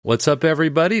What's up,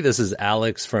 everybody? This is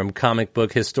Alex from Comic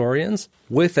Book Historians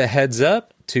with a heads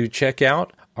up to check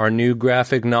out our new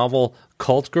graphic novel,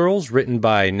 Cult Girls, written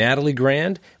by Natalie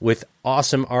Grand with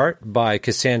awesome art by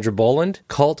Cassandra Boland.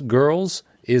 Cult Girls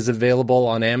is available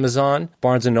on Amazon,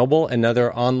 Barnes & Noble, and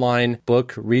other online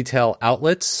book retail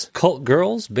outlets. Cult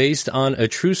Girls, based on a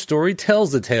true story,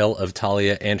 tells the tale of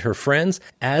Talia and her friends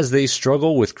as they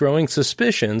struggle with growing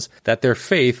suspicions that their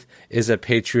faith is a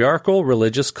patriarchal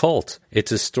religious cult.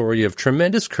 It's a story of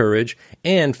tremendous courage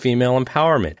and female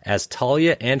empowerment as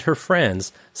Talia and her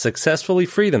friends successfully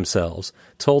free themselves,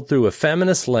 told through a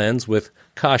feminist lens with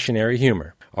cautionary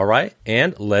humor. All right,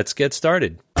 and let's get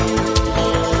started.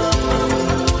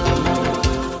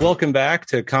 Welcome back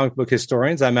to Comic Book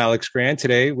Historians. I'm Alex Grand.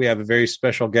 Today, we have a very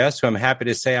special guest who I'm happy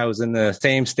to say I was in the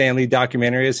same Stan Lee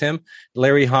documentary as him,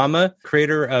 Larry Hama,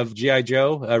 creator of G.I.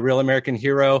 Joe, a Real American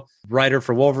Hero, writer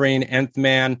for Wolverine, Nth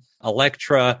Man,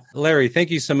 Elektra. Larry,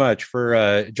 thank you so much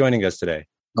for joining us today.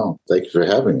 Oh, thank you for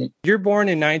having me. You're born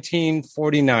in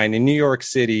 1949 in New York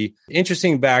City.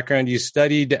 Interesting background. You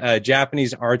studied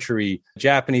Japanese archery,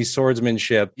 Japanese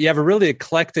swordsmanship. You have a really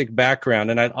eclectic background,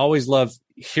 and I'd always love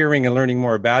hearing and learning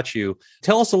more about you.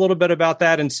 Tell us a little bit about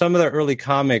that and some of the early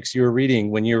comics you were reading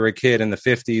when you were a kid in the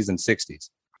 50s and 60s.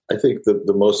 I think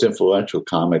the most influential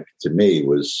comic to me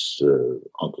was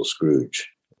Uncle Scrooge,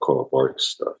 Carl Barks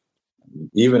stuff.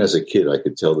 Even as a kid, I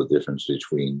could tell the difference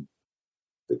between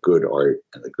the good art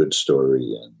and the good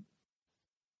story and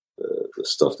the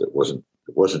stuff that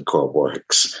wasn't Carl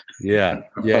Barks. Yeah.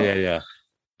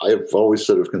 I've always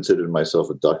sort of considered myself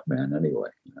a duck man anyway.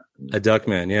 A duck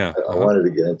man, yeah. I wanted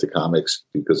to get into comics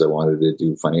because I wanted to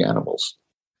do funny animals.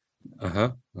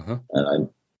 And the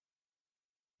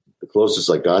closest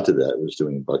I got to that was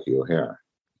doing Bucky O'Hare.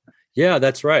 Yeah,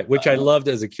 that's right, which I loved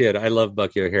as a kid. I loved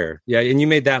Bucky O'Hare. Yeah, and you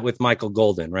made that with Michael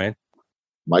Golden, right?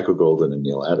 Michael Golden and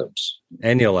Neil Adams.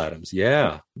 And Neil Adams,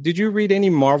 yeah. Did you read any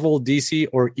Marvel, DC,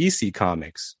 or EC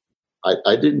comics?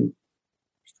 I didn't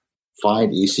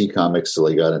find EC comics till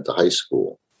I got into high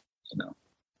school.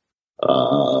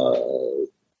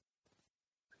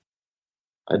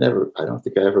 I don't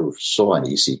think I ever saw an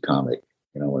EC comic,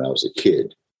 when I was a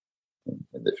kid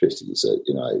in the 50s.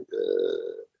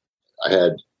 I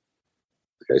had,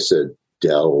 like I said,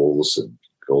 Dells and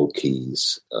Gold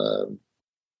Keys,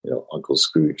 Uncle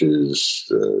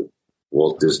Scrooge's,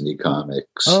 Walt Disney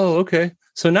comics. Oh, okay.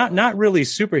 So not really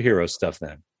superhero stuff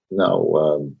then.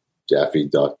 No, Daffy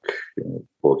Duck,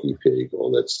 Porky Pig,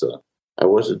 all that stuff. I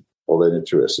wasn't all that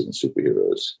interested in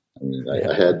superheroes. I mean,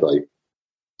 I had like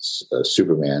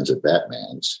Supermans and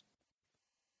Batmans.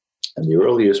 And the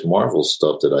earliest Marvel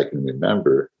stuff that I can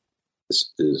remember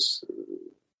is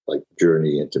like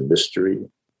Journey into Mystery,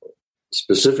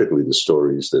 specifically the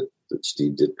stories that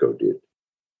Steve Ditko did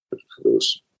for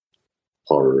those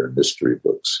horror and mystery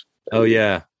books. Oh,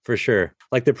 yeah, for sure.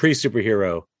 Like the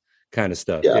pre-superhero kind of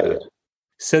stuff. Yeah.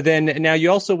 So then now you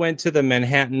also went to the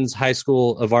Manhattan's High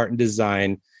School of Art and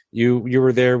Design. You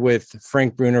were there with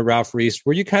Frank Bruner, Ralph Reese.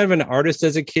 Were you kind of an artist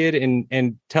as a kid?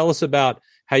 And tell us about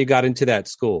how you got into that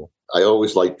school. I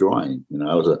always liked drawing.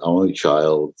 I was an only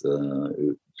child.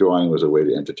 Drawing was a way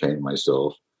to entertain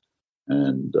myself.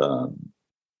 And I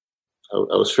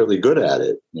was fairly good at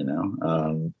it,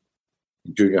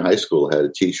 Junior high school, I had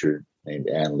a teacher named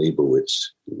Ann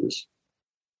Leibowitz who was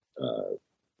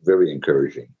very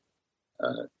encouraging.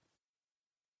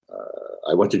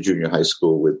 I went to junior high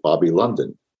school with Bobby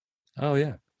London. Oh,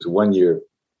 yeah. He was 1 year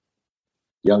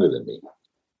younger than me.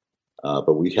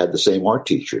 But we had the same art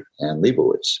teacher, Ann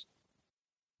Leibowitz.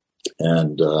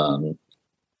 And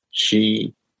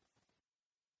she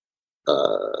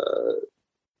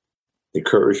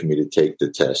encouraged me to take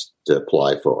the test to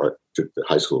apply for art, to the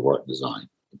High School of Art and Design,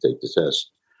 and take the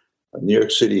test. New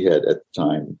York City had, at the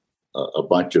time, a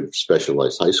bunch of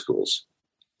specialized high schools.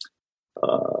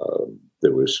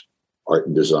 There was art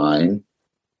and design,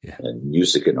 and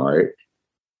music and art,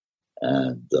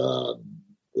 and the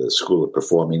School of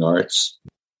Performing Arts.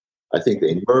 I think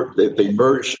they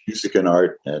merged music and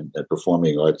art and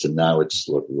performing arts, and now it's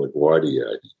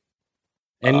LaGuardia.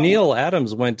 And Neil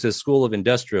Adams went to School of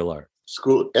Industrial Art.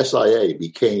 School SIA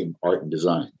became Art and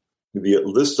Design. The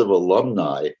list of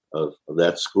alumni of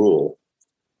that school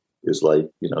is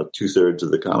like 2/3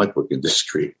 of the comic book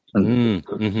industry in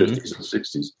the 50s and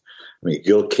 60s. I mean,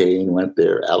 Gil Kane went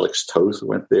there. Alex Toth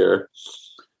went there.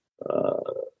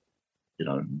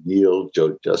 Neil,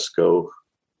 Joe Jusko.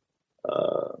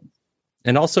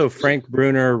 And also Frank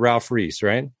Bruner, Ralph Reese,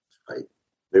 right? Right.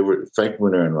 Frank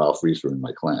Bruner and Ralph Reese were in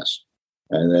my class.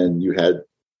 And then you had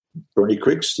Bernie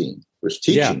Krigstein was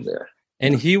teaching there.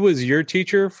 And he was your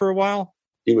teacher for a while?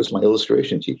 He was my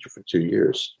illustration teacher for 2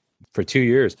 years. For 2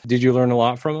 years. Did you learn a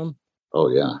lot from him? Oh,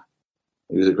 yeah.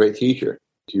 He was a great teacher.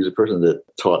 He was a person that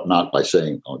taught not by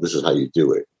saying, oh, this is how you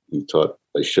do it. He taught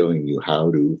by showing you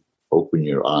how to open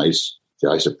your eyes, the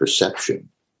eyes of perception,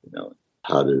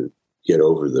 how to get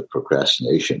over the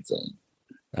procrastination thing.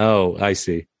 Oh, I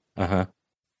see. Uh-huh.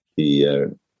 He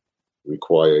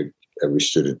required every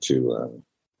student to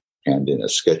hand in a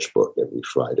sketchbook every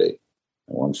Friday.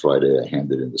 And one Friday I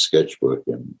handed in the sketchbook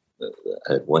and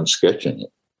I had one sketch in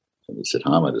it. And he said,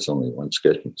 Hamid, there's only one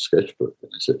sketch in the sketchbook.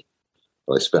 And I said,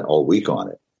 well, I spent all week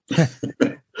on it.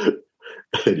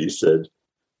 And he said,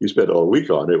 you spent all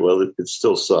week on it? Well, it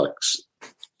still sucks.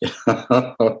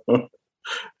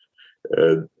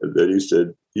 And then he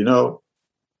said,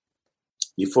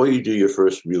 before you do your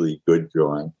first really good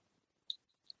drawing,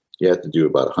 you have to do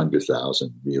about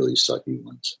 100,000 really sucky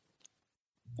ones.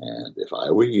 And if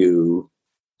I were you,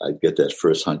 I'd get that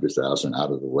first 100,000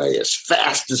 out of the way as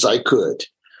fast as I could.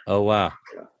 Oh, wow.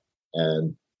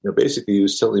 And basically he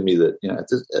was telling me that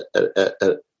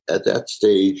at that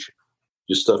stage,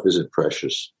 your stuff isn't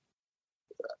precious.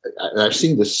 And I've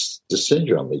seen the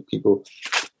syndrome. Like people,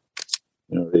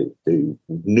 they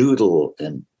noodle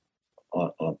and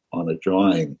on a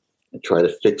drawing and try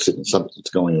to fix it, and something's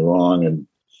going wrong,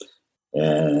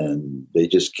 and they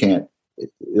just can't.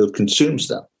 It consumes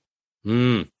them.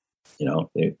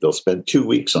 They'll spend 2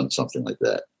 weeks on something like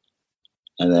that,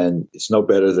 and then it's no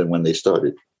better than when they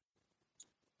started.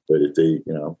 But if they,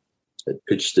 had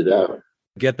pitched it out,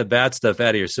 get the bad stuff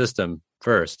out of your system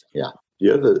first. Yeah.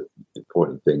 The other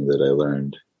important thing that I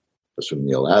learned was from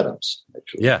Neil Adams.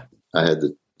 Actually, yeah, I had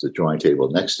the drawing table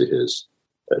next to his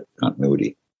at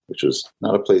Continuity, which was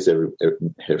not a place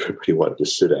everybody wanted to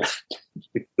sit at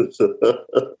because of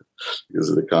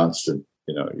the constant,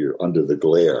 you're under the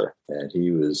glare. And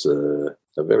he was a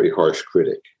very harsh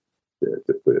critic,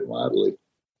 to put it mildly.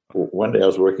 One day I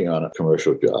was working on a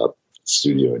commercial job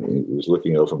studio, and he was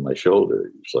looking over my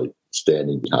shoulder. He was like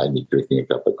standing behind me, drinking a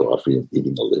cup of coffee and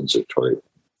eating a Linzer tart.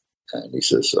 And he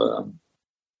says,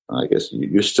 I guess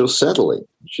you're still settling.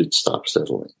 You should stop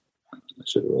settling. I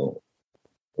said, well,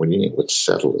 what do you mean, what's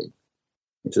settling?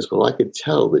 He says, well, I could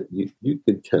tell that you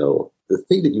could tell the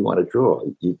thing that you want to draw,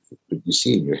 you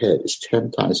see in your head is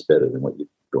 10 times better than what you're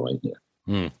drawing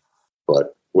here.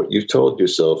 But what you've told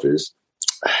yourself is,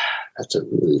 that's a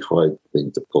really hard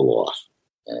thing to pull off.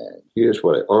 And here's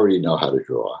what I already know how to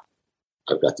draw.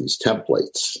 I've got these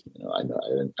templates. I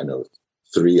know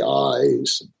 3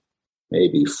 eyes,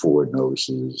 maybe 4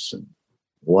 noses, and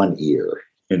 1 ear.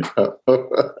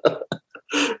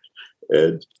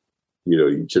 And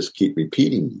you just keep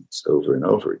repeating these over and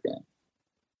over again.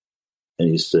 And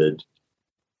he said,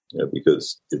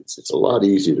 because it's a lot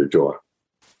easier to draw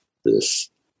this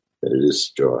than it is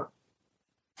to draw.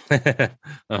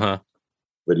 Uh-huh.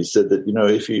 But he said that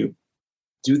if you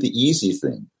do the easy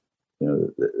thing,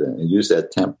 and use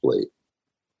that template,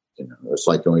 it's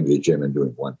like going to the gym and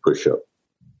doing 1 push-up.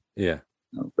 Yeah.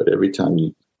 But every time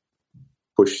you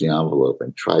push the envelope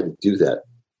and try to do that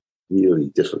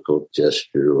really difficult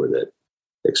gesture or that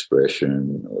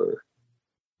expression or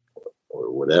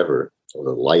whatever, or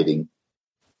the lighting,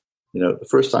 the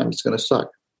first time it's going to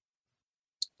suck.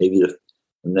 Maybe the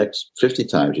next 50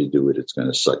 times you do it, it's going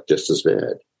to suck just as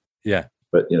bad. Yeah.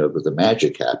 But, but the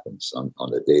magic happens on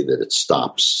the day that it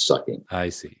stops sucking. I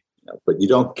see. But you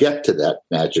don't get to that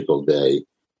magical day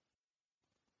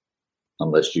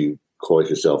unless you cause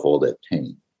yourself all that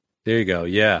pain. There you go.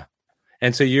 Yeah.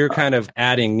 And so you're kind of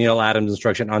adding Neil Adams'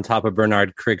 instruction on top of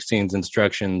Bernard Krigstein's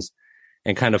instructions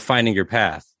and kind of finding your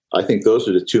path. I think those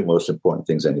are the 2 most important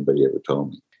things anybody ever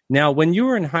told me. Now, when you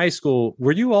were in high school,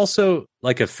 were you also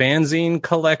like a fanzine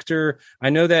collector? I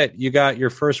know that you got your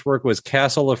first work was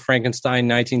Castle of Frankenstein,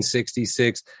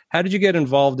 1966. How did you get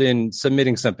involved in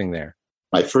submitting something there?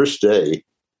 My first day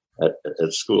at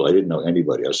school, I didn't know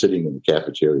anybody. I was sitting in the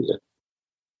cafeteria,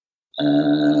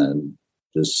 and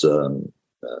this a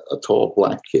tall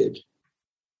black kid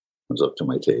comes up to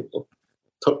my table.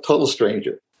 Total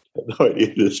stranger. I have no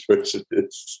idea who this person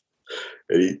is.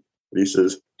 And he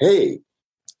says, hey,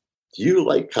 do you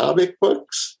like comic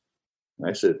books? And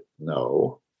I said,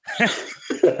 no.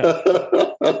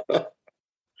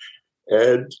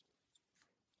 And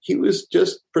he was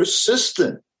just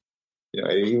persistent.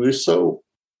 He was so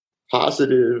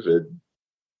positive and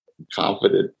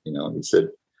confident, and he said,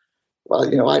 well,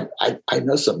 I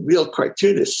know some real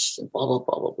cartoonists and blah, blah,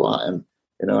 blah, blah, blah. And,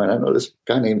 and I know this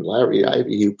guy named Larry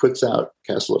Ivy who puts out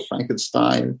Castle of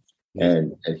Frankenstein,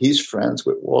 and he's friends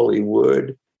with Wally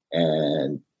Wood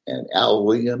and Al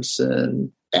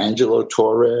Williamson, Angelo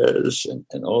Torres,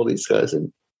 and all these guys.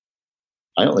 And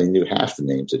I only knew half the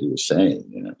names that he was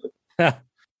saying,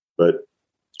 But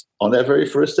on that very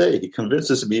first day, he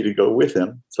convinces me to go with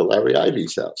him to Larry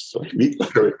Ivy's house. So I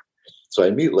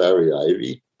meet Larry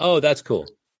Ivy. Oh, that's cool.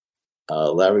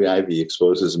 Larry Ivy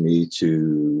exposes me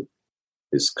to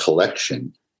his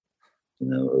collection,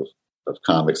 of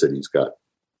comics that he's got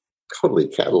totally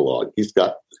cataloged. He's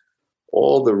got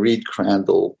all the Reed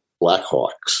Crandall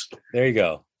Blackhawks. There you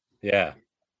go. Yeah.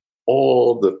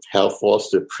 All the Hal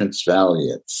Foster Prince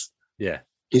Valiants. Yeah.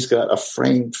 He's got a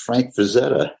framed Frank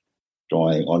Frazetta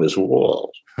drawing on his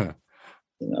wall.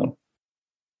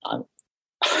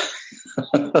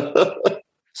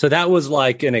 So that was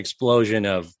like an explosion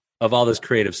of all this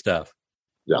creative stuff.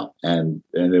 Yeah, and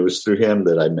it was through him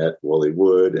that I met Wally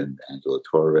Wood and Angela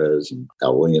Torres and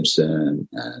Al Williamson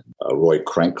and Roy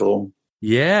Krenkel.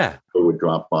 Yeah. Who would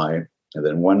drop by. And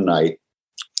then one night,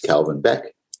 Calvin Beck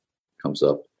comes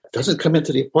up, doesn't come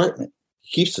into the apartment.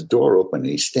 He keeps the door open and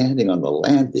he's standing on the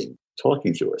landing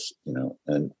talking to us,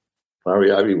 And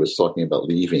Larry Ivy was talking about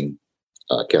leaving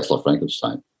Castle of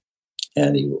Frankenstein.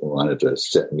 And he wanted to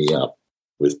set me up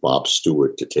with Bob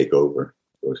Stewart to take over.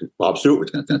 Bob Stewart was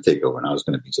going to take over, and I was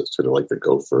going to be sort of like the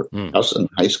gopher. I was in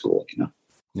high school,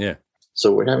 Yeah.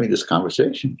 So we're having this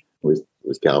conversation with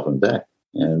Calvin Beck,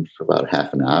 and for about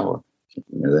half an hour,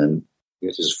 then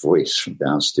there's his voice from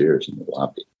downstairs in the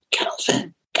lobby.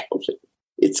 Calvin,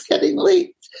 it's getting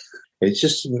late. And he's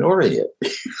just ignoring it.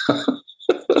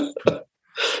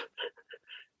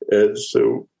 And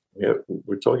so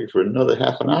we're talking for another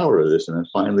half an hour of this, and then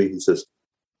finally he says,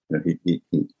 he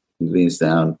leans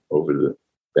down over the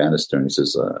banister and he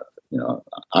says,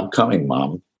 I'm coming,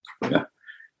 Mom.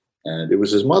 And it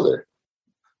was his mother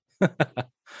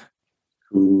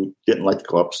who didn't like to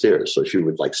go upstairs, so she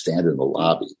would stand in the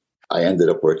lobby. I ended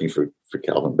up working for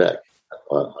Calvin Beck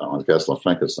on Castle of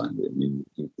Frankenstein. I mean,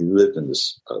 he lived in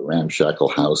this ramshackle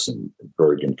house in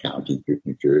Bergen County,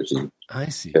 New Jersey. I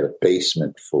see. He had a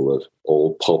basement full of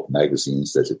old pulp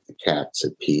magazines that the cats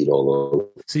had peed all over.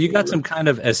 So you got some kind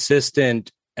of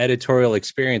assistant editorial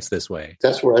experience this way.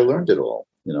 That's where I learned it all.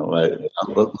 I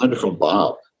learned it from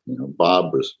Bob.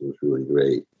 Bob was really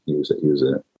great. He was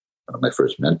one of my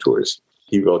first mentors.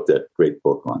 He wrote that great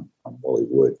book on Wally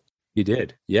Wood. He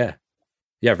did. Yeah.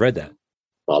 Yeah, I've read that.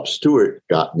 Bob Stewart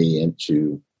got me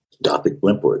into Gothic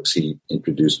Blimpworks. He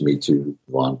introduced me to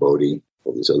Ron Bodie,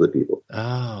 all these other people.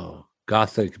 Oh,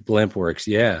 Gothic Blimpworks.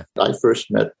 Yeah. I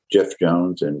first met Jeff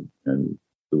Jones and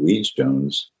Louise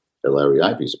Jones at Larry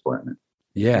Ivy's apartment.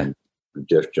 Yeah. And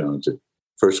Jeff Jones had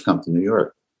first come to New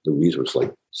York. Louise was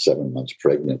 7 months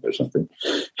pregnant or something.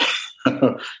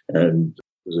 And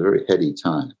it was a very heady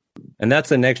time. And that's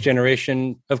the next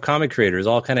generation of comic creators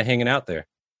all kind of hanging out there.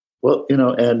 Well,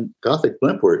 and Gothic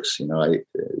Blimpworks,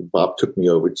 Bob took me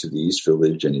over to the East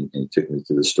Village and he took me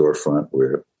to the storefront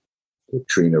where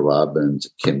Trina Robbins,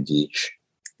 Kim Deitch,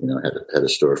 had a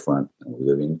storefront and were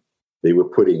living. They were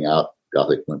putting out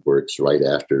Gothic Blimpworks right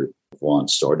after Vaughn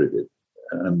started it.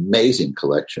 An amazing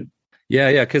collection.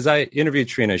 Yeah, because I interviewed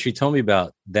Trina. She told me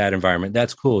about that environment.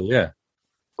 That's cool, yeah.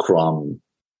 Crumb,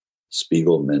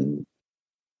 Spiegelman.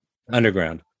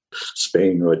 Underground.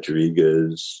 Spain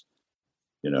Rodriguez,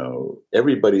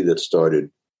 everybody that started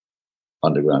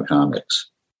underground comics,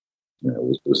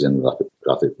 was in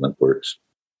Gothic Blimpworks.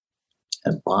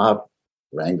 And Bob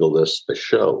wrangled us a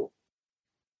show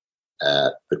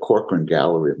at the Corcoran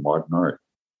Gallery of Modern Art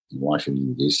in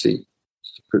Washington, D.C.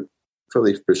 It's a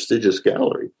fairly prestigious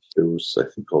gallery. It was, I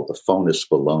think, called the Fonus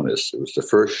Balonus. It was the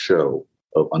first show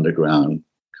of underground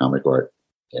comic art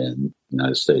in the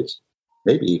United States,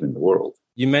 maybe even the world.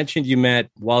 You mentioned you met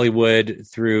Wally Wood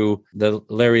through the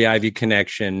Larry Ivy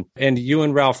connection, and you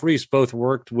and Ralph Reese both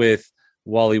worked with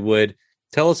Wally Wood.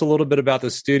 Tell us a little bit about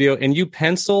the studio. And you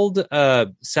penciled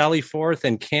Sally Forth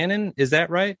and Cannon, is that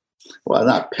right? Well,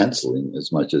 not penciling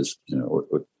as much as,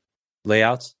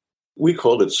 layouts? We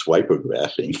called it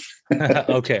swipographing.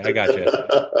 Okay, I got you.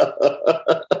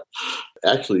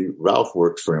 Actually, Ralph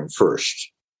worked for him first.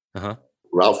 Uh-huh.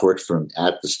 Ralph worked for him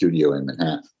at the studio in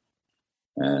Manhattan.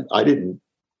 And I didn't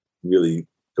really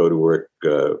go to work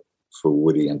for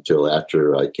Woody until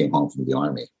after I came home from the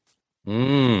Army.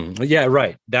 Yeah,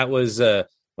 right. That was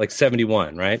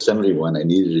 71, right? 71. I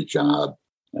needed a job.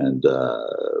 And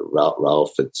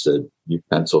Ralph had said, you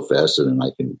pencil faster than I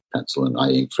can pencil and I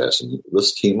ink faster.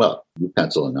 Let's team up. You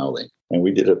pencil and I'll ink. And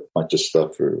we did a bunch of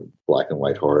stuff for black and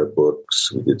white horror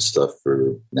books. We did stuff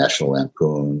for National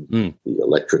Lampoon, the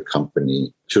Electric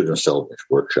Company, Children's Television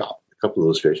Workshop, a couple of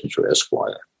illustrations for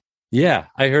Esquire. Yeah,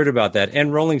 I heard about that.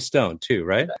 And Rolling Stone too,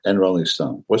 right? And Rolling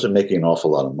Stone wasn't making an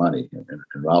awful lot of money. And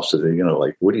Ralph said,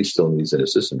 like Woody still needs an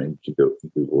assistant. Maybe you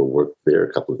could go work there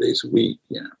a couple of days a week,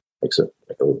 except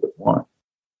like a little bit more.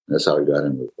 And that's how I got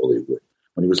in with Wally Wood.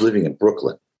 When he was living in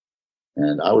Brooklyn,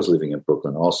 and I was living in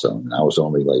Brooklyn also, and I was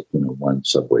only one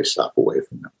subway stop away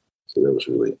from him. So that was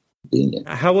really convenient.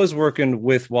 How was working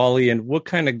with Wally, and what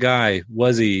kind of guy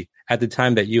was he at the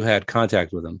time that you had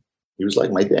contact with him? He was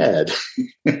like my dad.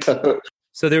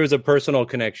 So there was a personal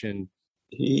connection.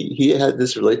 He had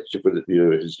this relationship with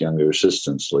his younger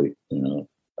assistants. He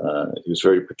was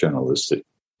very paternalistic.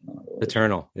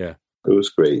 Paternal, yeah. It was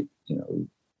great.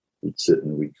 We'd sit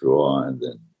and we'd draw, and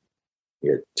then he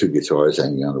had two guitars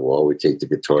hanging on the wall. We'd take the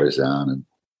guitars down and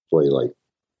play like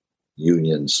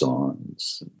Union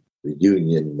songs, the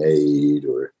Union Maid,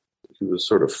 or he was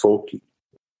sort of folky.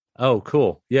 Oh,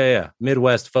 cool. Yeah.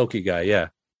 Midwest folky guy, yeah.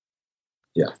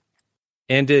 Yeah.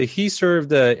 And he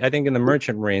served, I think, in the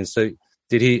Merchant Marines. So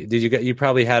you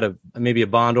probably had maybe a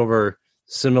bond over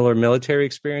similar military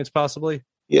experience, possibly?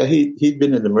 Yeah, he'd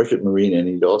been in the Merchant Marine, and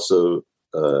he'd also,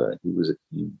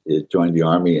 he joined the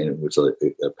Army, and it was a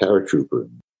paratrooper.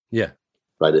 Yeah.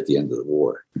 Right at the end of the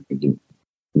war. He didn't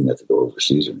have to go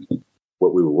overseas or anything.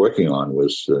 What we were working on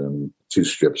was 2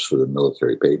 strips for the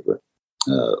military paper,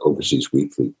 Overseas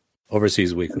Weekly.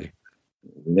 Overseas Weekly.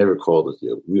 We never called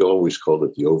it we always called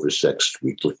it the Oversexed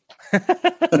Weekly.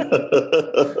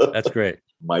 That's great.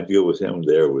 My deal with him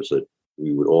there was that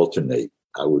we would alternate.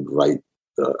 I would write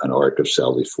an arc of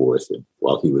Sally Forth, and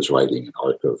while he was writing an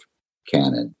arc of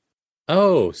Cannon.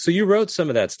 Oh, so you wrote some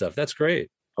of that stuff. That's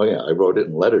great. Oh, yeah. I wrote it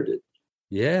and lettered it.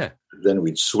 Yeah. Then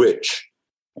we'd switch,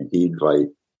 and he'd write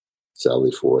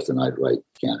Sally Forth, and I'd write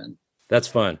Cannon. That's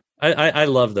fun. I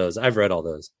love those. I've read all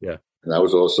those. Yeah. And I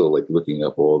was also looking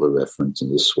up all the reference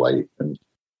and the swipe and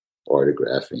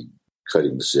autographing,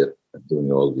 cutting zip, and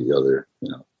doing all the other,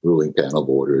 ruling panel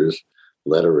borders,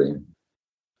 lettering.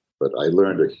 But I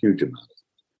learned a huge amount.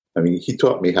 I mean, he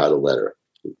taught me how to letter.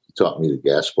 He taught me the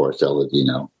Gaspar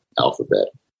Saladino alphabet.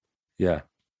 Yeah.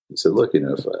 He said, look,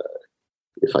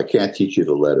 if I can't teach you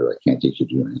the letter, I can't teach you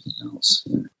to do anything else.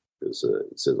 Because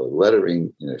he said,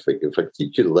 lettering, if I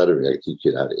teach you the lettering, I teach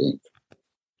you how to ink.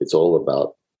 It's all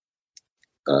about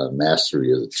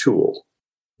mastery of the tool.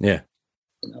 Yeah.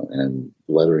 And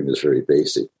lettering is very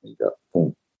basic. You got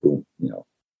boom, boom,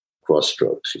 cross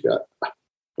strokes. You got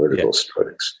vertical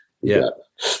strokes. You got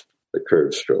the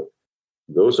curved stroke.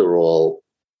 Those are all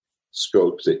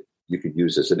strokes that you could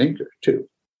use as an inker too.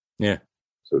 Yeah.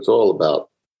 So it's all about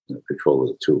control of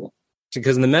the tool.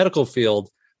 Because in the medical field,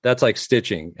 that's like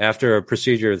stitching. After a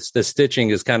procedure, the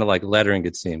stitching is kind of like lettering,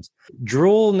 it seems.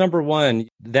 Drool #1,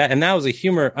 that was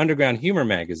a underground humor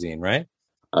magazine, right?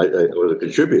 I was a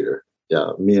contributor.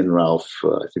 Yeah, me and Ralph,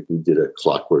 I think we did a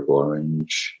Clockwork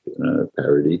Orange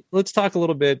parody. Let's talk a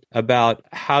little bit about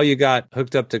how you got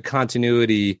hooked up to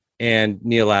Continuity and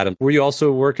Neal Adams. Were you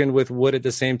also working with Wood at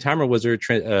the same time, or was there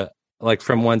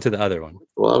from one to the other one?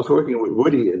 Well, I was working with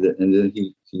Woody, and then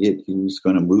he was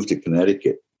going to move to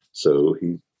Connecticut. So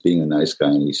he, being a nice guy,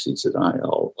 and he said,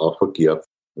 I'll hook you up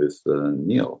with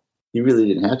Neal. He really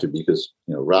didn't have to because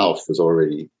Ralph was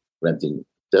already renting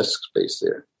desk space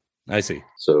there. I see.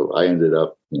 So I ended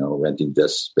up renting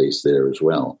desk space there as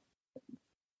well.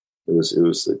 It was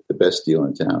the best deal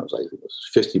in town. It was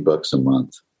 $50 a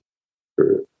month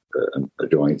for a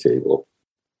drawing table,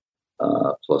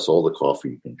 plus all the coffee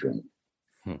you can drink.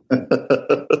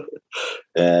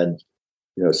 And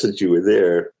since you were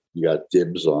there, you got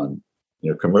dibs on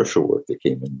commercial work that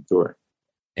came in the door.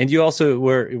 And you also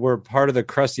were part of the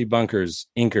Krusty Bunkers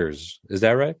Inkers. Is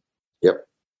that right? Yep.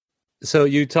 So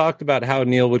you talked about how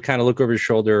Neal would kind of look over his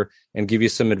shoulder and give you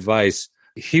some advice.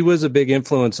 He was a big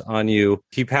influence on you.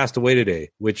 He passed away today,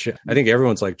 which I think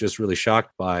everyone's just really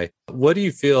shocked by. What do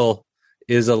you feel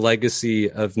is a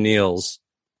legacy of Neal's?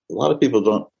 A lot of people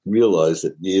don't realize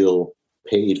that Neal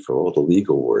paid for all the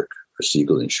legal work for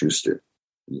Siegel and Schuster.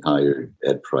 He hired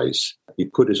Ed Price. He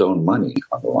put his own money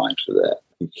on the line for that.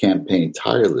 He campaigned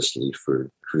tirelessly for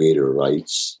creator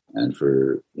rights and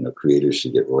for creators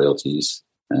to get royalties.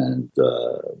 And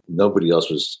nobody else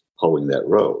was holding that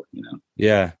road,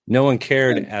 Yeah, no one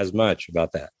cared as much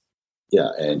about that. Yeah,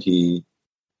 and he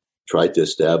tried to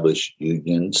establish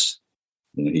unions.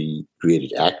 He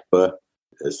created ACBA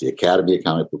as the Academy of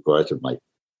Comic Book Arts, and might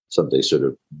someday sort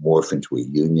of morph into a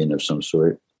union of some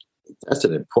sort. That's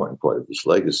an important part of his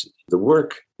legacy. The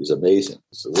work is amazing.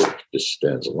 The work just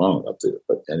stands alone up there.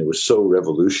 And it was so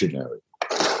revolutionary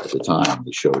at the time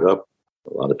he showed up.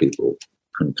 A lot of people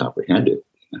couldn't comprehend it.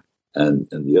 And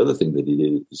the other thing that he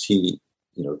did is he,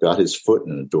 got his foot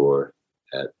in the door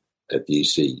at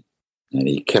DC. and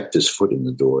he kept his foot in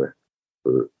the door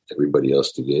for everybody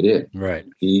else to get in. Right.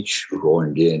 Each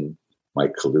horned in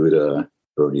Mike Kaluta,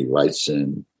 Bernie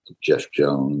Wrightson, Jeff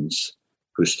Jones,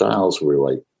 whose styles were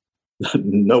like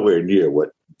nowhere near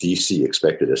what DC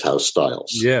expected as house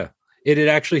styles. Yeah.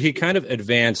 He kind of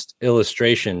advanced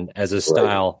illustration as a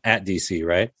style at DC,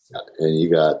 right? And you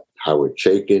got Howard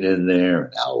Chaykin in there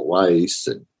and Al Weiss,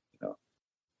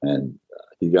 and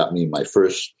he got me my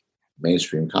first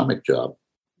mainstream comic job.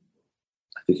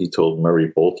 I think he told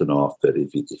Murray Boltinoff that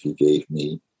if he gave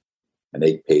me an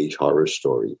 8-page horror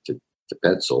story to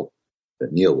pencil,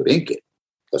 that Neil would ink it.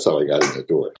 That's how I got in the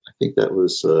door. I think that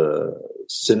was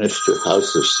Sinister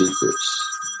House of Secrets.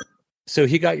 So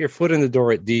he got your foot in the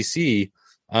door at DC,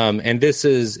 and this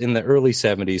is in the early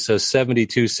 70s, so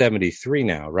 72, 73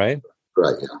 now, right?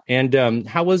 Right, yeah. And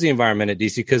how was the environment at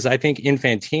DC? Because I think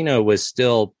Infantino was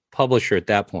still publisher at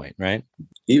that point, right?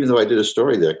 Even though I did a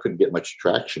story there, I couldn't get much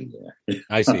traction there.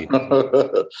 I see.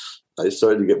 I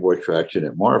started to get more traction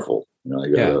at Marvel. I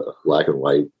got a black and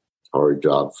white horror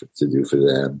job to do for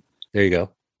them. There you go.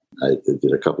 I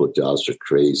did a couple of jobs for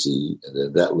Crazy, and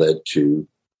then that led to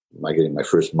my getting my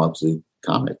first monthly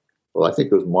comic. Well, I think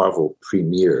it was Marvel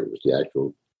Premiere was the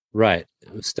actual. Right.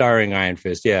 Starring Iron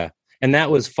Fist, yeah. And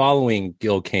that was following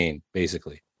Gil Kane,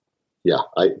 basically. Yeah.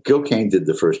 Gil Kane did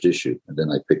the first issue, and then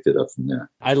I picked it up from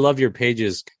there. I love your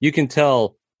pages. You can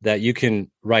tell that you can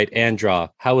write and draw.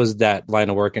 How was that line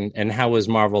of work, and how was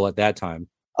Marvel at that time?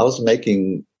 I was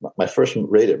making my first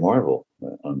rate at Marvel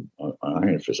on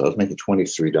Iron Fist. I was making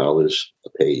 $23 a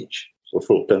page for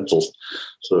full pencils.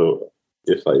 So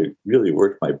if I really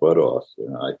worked my butt off,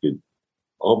 I could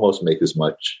almost make as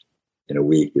much in a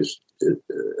week as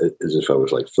if I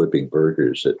was like flipping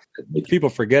burgers. People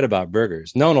forget about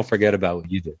burgers. No one will forget about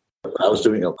what you did. I was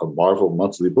doing a Marvel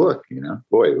monthly book.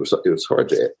 Boy, it was hard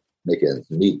to make ends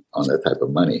meet on that type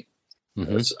of money.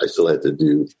 Mm-hmm. I still had to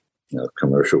do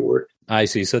commercial work. I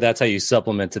see. So that's how you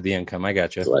supplemented the income. I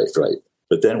got you. Right.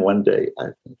 But then one day, I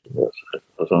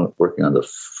was working on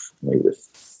maybe the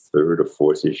third or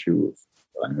fourth issue of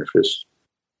Iron Fist,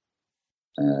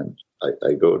 and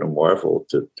I go to Marvel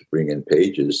to bring in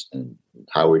pages, and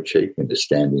Howard Chaykin is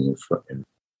standing in front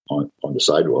on the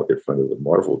sidewalk in front of the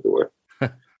Marvel door,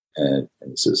 and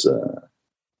he says,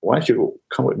 "Why don't you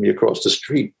come with me across the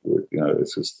street?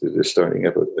 They're starting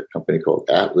up a company called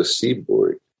Atlas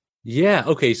Seaboard." Yeah.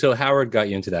 Okay. So Howard got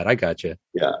you into that. I got you.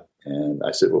 Yeah. And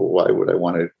I said, well, why would I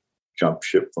want to jump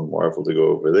ship from Marvel to go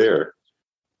over there?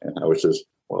 And Howard says,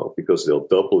 well, because they'll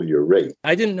double your rate.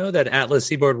 I didn't know that Atlas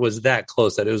Seaboard was that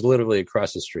close, that it was literally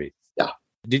across the street. Yeah.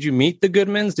 Did you meet the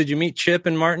Goodmans? Did you meet Chip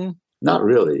and Martin? Not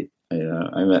really. I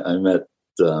met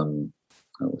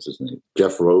what's his name?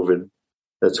 Jeff Rovin.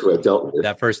 That's who I dealt with.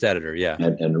 That first editor. Yeah.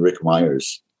 And Rick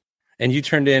Myers. And you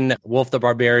turned in Wolf the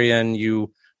Barbarian.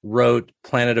 You wrote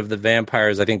Planet of the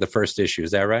Vampires, I think the first issue.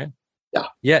 Is that right? Yeah.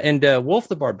 Yeah. And Wolf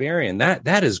the Barbarian,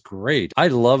 that is great. I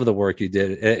love the work you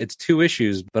did. It's 2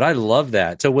 issues, but I love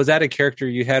that. So was that a character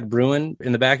you had brewing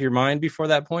in the back of your mind before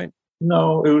that point?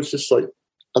 No, it was just like,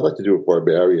 I'd like to do a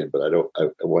Barbarian, but I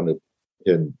wanted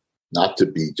him not to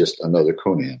be just another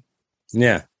Conan.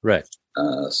 Yeah. Right.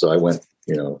 So I went,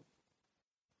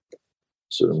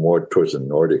 sort of more towards the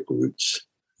Nordic roots.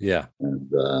 Yeah. And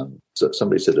so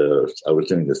somebody said I was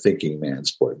doing the thinking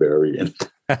man's Barbarian.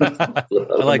 I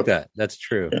like that. That's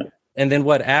true. Yeah. And then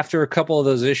after a couple of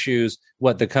those issues,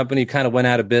 the company kind of went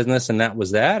out of business and that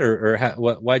was that? Or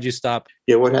why'd you stop?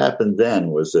 Yeah, what happened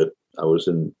then was that I was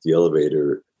in the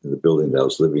elevator in the building that I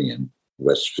was living in,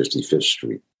 West 55th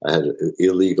Street. I had an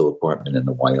illegal apartment in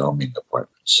the Wyoming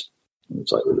apartments. And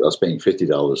it's like I was paying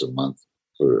 $50 a month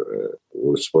for it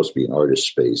was supposed to be an artist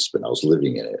space, but I was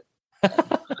living in it.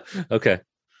 Okay.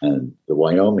 And the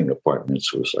Wyoming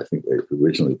apartments was, I think, they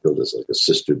originally built as like a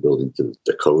sister building to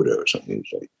Dakota or something.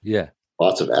 Yeah.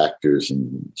 Lots of actors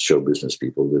and show business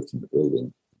people lived in the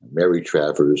building. Mary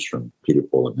Travers from Peter,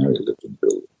 Paul, and Mary lived in the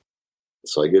building.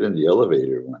 So I get in the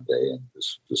elevator one day, and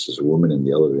this is a woman in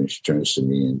the elevator, and she turns to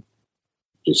me and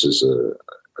she says,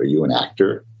 "Are you an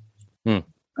actor?"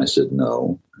 I said,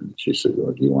 "No." And she said,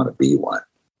 "Well, do you want to be one?"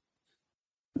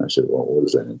 I said, "Well, what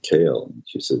does that entail?" And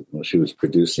she said, "Well, she was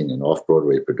producing an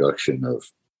off-Broadway production of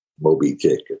Moby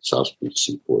Dick at South Beach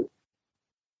Seaport.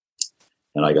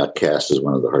 And I got cast as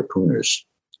one of the harpooners."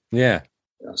 Yeah.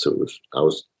 So I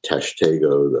was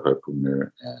Tashtego, the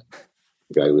harpooner, and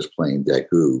the guy who was playing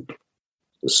Dagu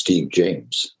was Steve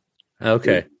James.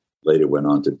 Okay. Who later went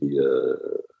on to be a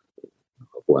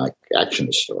black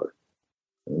action star.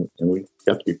 And we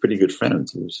got to be pretty good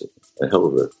friends. He was a hell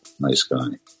of a nice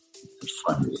guy.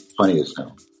 Funny as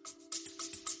hell.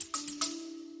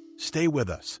 Stay with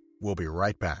us. We'll be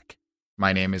right back.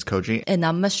 My name is Koji. And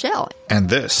I'm Michelle. And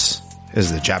this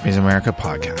is the Japanese America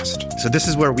Podcast. So this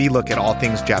is where we look at all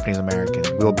things Japanese American.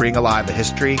 We will bring alive the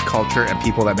history, culture, and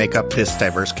people that make up this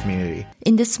diverse community.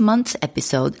 In this month's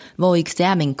episode, we'll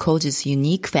examine Koji's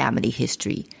unique family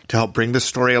history. To help bring this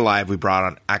story alive, we brought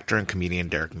on actor and comedian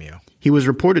Derek Mew. He was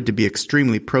reported to be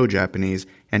extremely pro-Japanese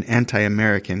and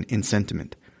anti-American in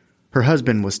sentiment. Her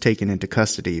husband was taken into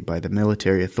custody by the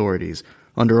military authorities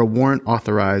under a warrant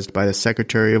authorized by the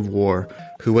Secretary of War.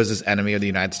 Who was this enemy of the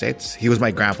United States? He was my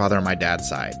grandfather on my dad's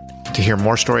side. To hear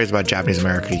more stories about Japanese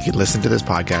America, you can listen to this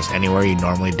podcast anywhere you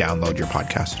normally download your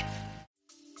podcast.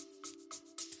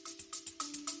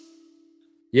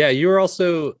 Yeah, you were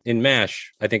also in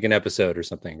MASH, I think, an episode or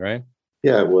something, right?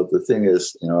 Yeah, well, the thing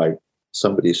is,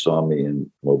 somebody saw me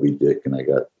in Moby Dick, and I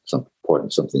got some part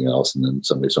in something else, and then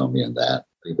somebody saw me in that.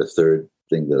 I think the third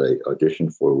thing that I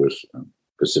auditioned for was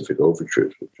Pacific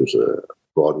Overtures, which was a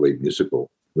Broadway musical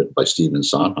written by Stephen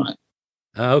Sondheim.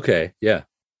 Okay, yeah.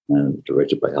 And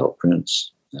directed by Hal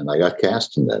Prince. And I got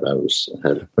cast in that. I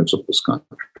had a principal's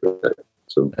contract.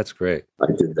 So that's great. I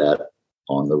did that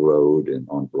on the road and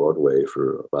on Broadway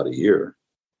for about a year.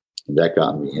 And that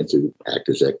got me into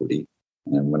Actors Equity.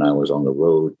 And when I was on the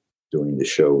road doing the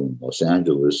show in Los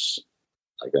Angeles,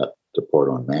 I got the part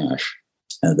on MASH.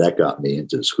 And that got me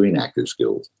into the Screen Actors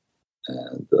Guild.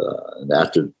 And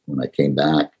after, when I came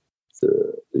back to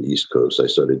the East Coast, I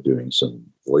started doing some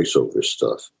voiceover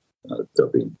stuff,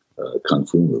 dubbing kung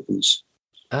fu movies.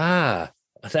 I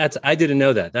didn't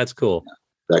know that. That's cool.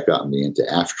 That got me into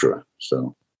AFTRA.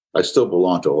 So I still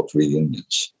belong to all three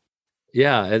unions.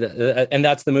 Yeah. And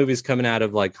that's the movies coming out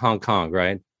of like Hong Kong,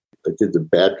 right? I did the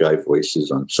bad guy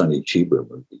voices on Sonny Chiba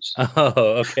movies.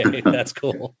 Oh, okay. That's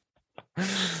cool.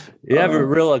 You have a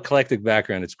real eclectic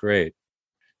background. It's great.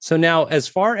 So now, as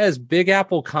far as Big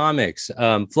Apple Comics,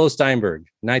 Flo Steinberg,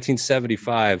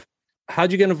 1975,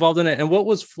 how'd you get involved in it? And what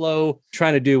was Flo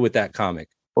trying to do with that comic?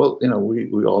 Well,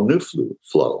 we all knew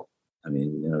Flo. I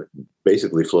mean,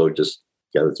 basically Flo just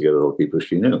gathered together all the people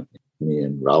she knew. Me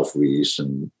and Ralph Reese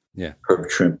and Herb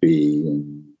Trimpe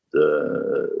and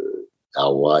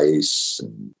Al Weiss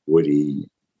and Woody.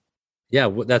 Yeah,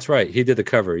 that's right. He did the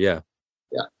cover, yeah.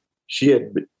 Yeah. She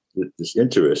had this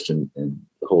interest in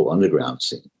the whole underground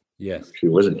scene. Yes. She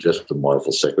wasn't just the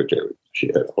Marvel secretary. She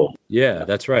had a whole... Yeah,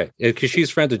 that's right. Because she's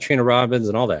friends with Trina Robbins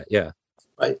and all that, yeah.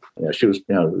 Right. Yeah, she was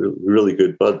really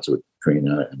good buds with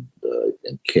Trina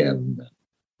and Kim and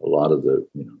a lot of the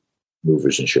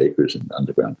movers and shakers in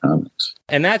underground comics.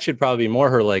 And that should probably be more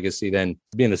her legacy than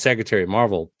being the secretary at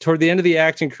Marvel. Toward the end of the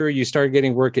acting career, you started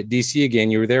getting work at DC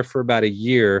again. You were there for about a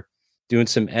year doing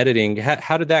some editing.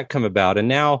 How did that come about? And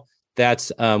now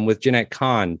that's with Jeanette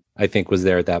Kahn, I think, was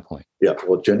there at that point. Yeah,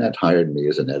 well, Jeanette hired me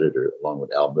as an editor along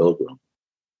with Al Milgrom.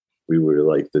 We were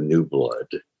like the new blood.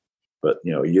 But,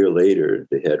 a year later,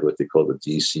 they had what they call the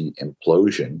DC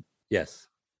implosion. Yes.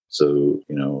 So,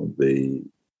 they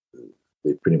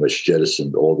pretty much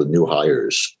jettisoned all the new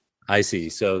hires. I see.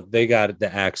 So they got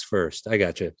the axe first. I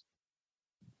got you.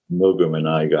 Milgrom and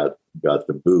I got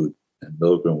the boot, and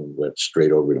Milgrom went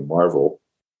straight over to Marvel.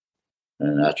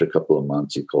 And after a couple of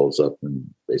months, he calls up and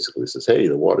basically says, "Hey,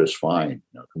 the water's fine.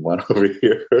 Come on over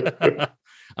here."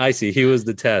 I see. He was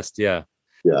the test. Yeah.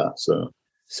 Yeah. So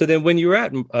then when you were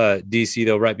at DC,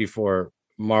 though, right before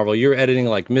Marvel, you were editing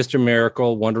like Mr.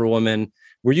 Miracle, Wonder Woman.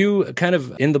 Were you kind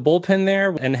of in the bullpen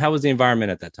there? And how was the environment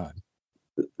at that time?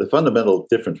 The fundamental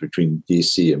difference between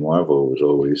DC and Marvel was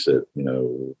always that,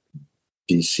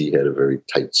 DC had a very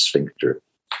tight sphincter.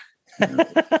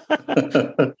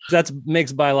 That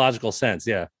makes biological sense.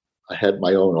 Yeah. I had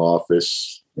my own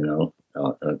office,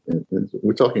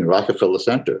 we're talking Rockefeller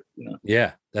Center,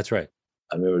 Yeah, that's right.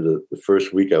 I remember the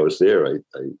first week I was there, I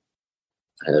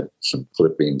had some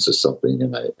clippings or something,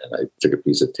 and I took a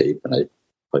piece of tape and I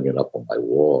hung it up on my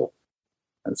wall.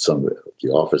 And the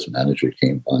office manager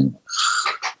came by.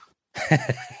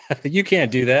 You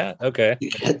can't do that. Okay.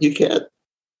 You can't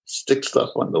stick stuff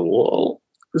on the wall.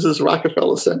 This is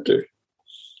Rockefeller Center.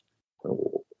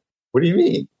 What do you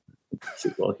mean? I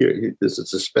said, well, here, this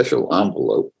is a special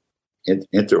envelope,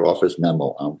 inter-office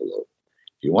memo envelope.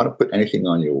 If you want to put anything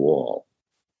on your wall,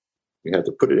 you have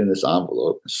to put it in this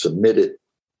envelope and submit it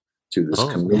to this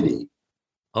committee.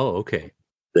 Oh, okay.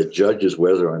 That judges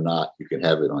whether or not you can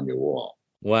have it on your wall.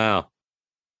 Wow.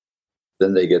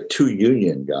 Then they get two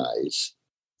union guys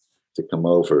to come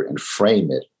over and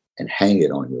frame it and hang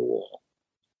it on your wall.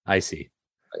 I see.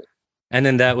 Right. And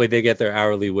then that way they get their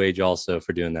hourly wage also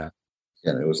for doing that.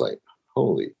 And it was like,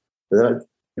 holy. Then,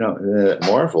 at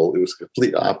Marvel, it was the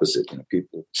complete opposite.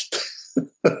 People,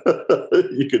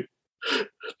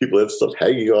 people had stuff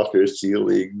hanging off their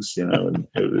ceilings, and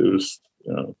it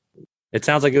You know, It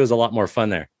sounds like it was a lot more fun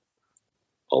there.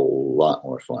 a lot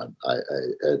more fun.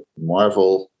 At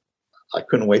Marvel, I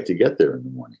couldn't wait to get there in the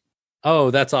morning.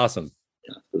 Oh, that's awesome.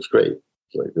 Yeah, it was great.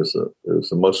 Like it was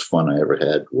the most fun I ever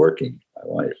had working in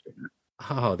my life. You know?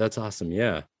 Oh, that's awesome.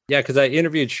 Yeah. Yeah. Because I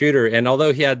interviewed Shooter, and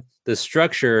although he had the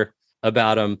structure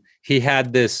about him, he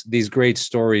had these great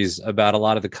stories about a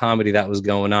lot of the comedy that was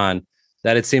going on,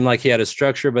 that it seemed like he had a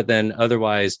structure, but then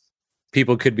otherwise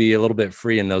people could be a little bit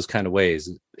free in those kind of ways.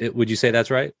 Would you say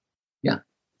that's right? Yeah.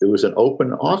 It was an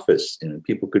open office, and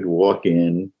people could walk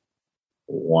in,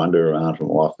 wander around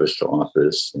from office to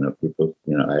office. You know, people,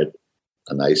 you know, I had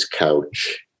a nice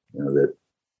couch, you know, that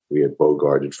we had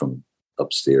bogarted from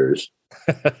upstairs.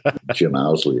 Jim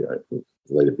Owsley,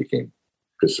 later became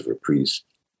Christopher Priest.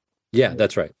 Yeah,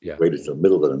 that's right. Yeah. Waited till the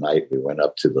middle of the night. We went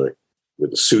up to where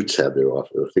the suits had their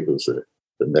office. I think it was the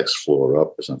next floor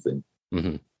up or something.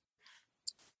 Mm-hmm.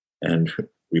 And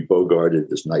we bogarted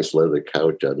this nice leather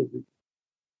couch out of the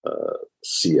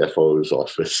CFO's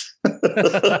office.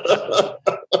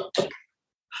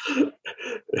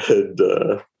 And,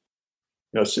 you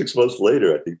know, 6 months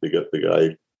later, I think the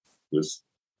guy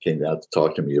came out to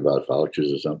talk to me about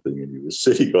vouchers or something, and he was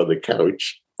sitting on the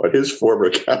couch, on his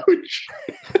former couch,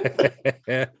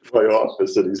 my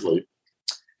office, and he's like,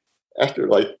 after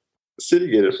like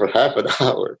sitting in it for half an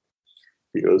hour,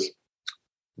 he goes,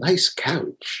 "Nice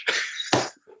couch."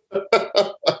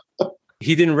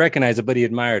 He didn't recognize it, but he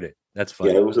admired it. That's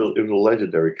funny. Yeah, it was a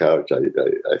legendary couch. I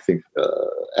think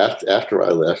after I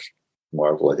left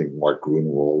Marvel, I think Mark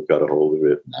Grunewald got a hold of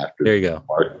it. And after there you go.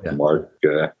 Mark,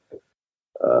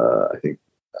 I think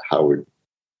Howard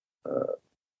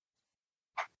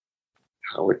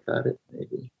got it,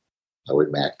 maybe.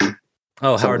 Howard Mackey.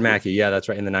 Oh, Howard Mackey. Yeah, that's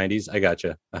right. In the 90s. I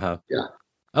gotcha. Uh-huh. Yeah.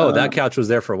 Oh, that couch was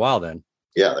there for a while then.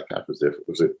 Yeah, the couch was there. It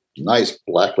was a nice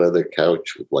black leather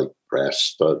couch with like brass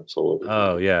studs all over.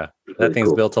 Oh, yeah. That thing's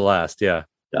cool. Built to last. Yeah.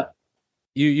 Yeah.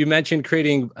 You mentioned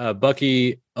creating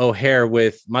Bucky O'Hare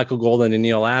with Michael Golden and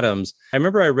Neil Adams. I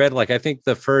remember I read, like, I think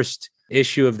the first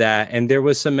issue of that, and there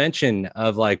was some mention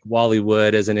of like Wally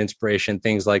Wood as an inspiration,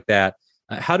 things like that.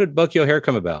 How did Bucky O'Hare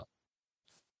come about?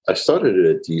 I started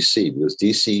it at DC because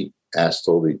DC asked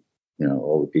all the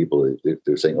people,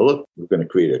 they're saying, "Oh, look, we're going to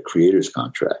create a creator's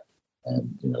contract.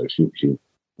 And, you know, if you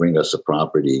bring us a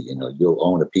property, you know, you'll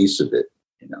own a piece of it,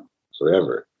 you know,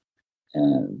 forever."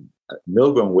 And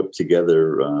Milgram whipped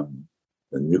together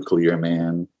the Nuclear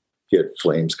Man. He had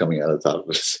flames coming out of the top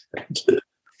of his head.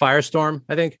 Firestorm,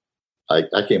 I think.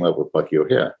 I came up with Bucky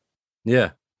O'Hare.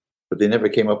 Yeah. But they never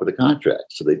came up with a contract.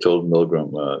 So they told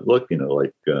Milgram, "Look, you know,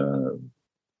 like,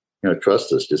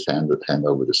 trust us, just hand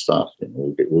over the stuff, and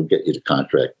we'll get you the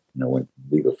contract, you know, when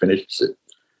legal finishes it."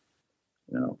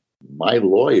 You know, my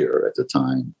lawyer at the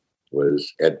time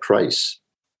was Ed Price,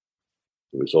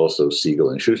 who was also Siegel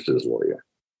and Schuster's lawyer.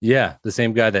 Yeah, the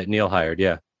same guy that Neil hired.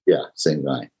 Yeah. Yeah, same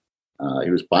guy. He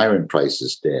was Byron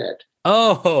Price's dad.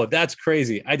 Oh, that's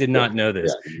crazy. I did not know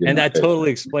this. Yeah, and that totally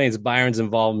explains Byron's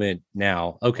involvement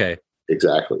now. Okay.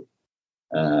 Exactly.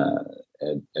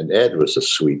 And Ed was a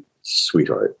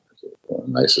sweetheart, one of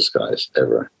the nicest guys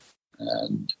ever.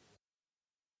 And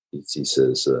he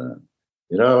says,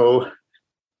 you know,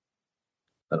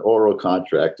 an oral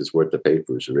contract is worth the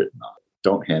paper it's written on.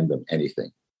 Don't hand them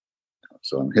anything.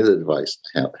 So on his advice,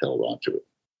 held on to it.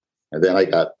 And then I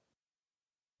got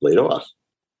laid off.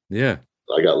 Yeah.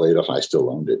 I got laid off and I still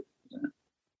owned it.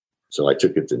 So I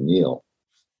took it to Neil.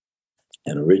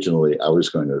 And originally I was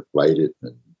going to write it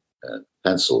and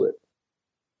pencil it.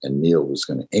 And Neil was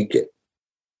going to ink it.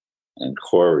 And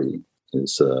Corey,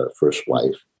 his first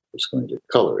wife, was going to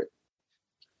color it.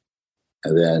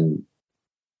 And then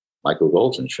Michael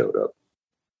Golden showed up,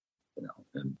 you know,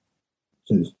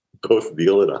 and both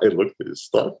Neil and I looked at his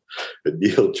stuff, and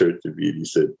Neil turned to me and he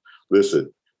said,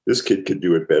 "Listen, this kid can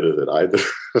do it better than either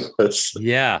of us."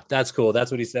 Yeah, that's cool. That's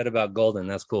what he said about Golden.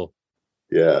 That's cool.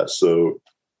 Yeah, so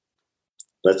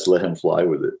let's let him fly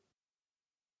with it.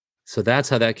 So that's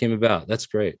how that came about. That's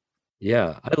great.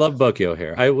 Yeah, I love Bucky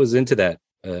O'Hare. I was into that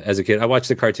as a kid. I watched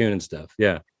the cartoon and stuff.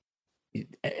 Yeah.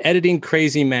 Editing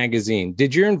Crazy Magazine.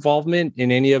 Did your involvement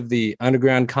in any of the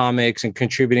underground comics and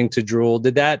contributing to Drool,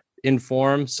 did that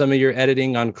inform some of your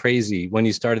editing on Crazy when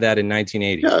you started that in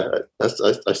 1980? Yeah,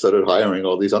 I started hiring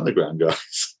all these underground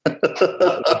guys.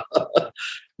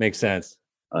 Makes sense.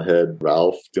 I had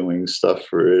Ralph doing stuff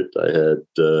for it. I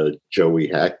had Joey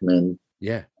Hackman.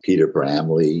 Yeah. Peter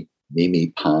Bramley, Mimi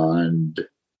Pond,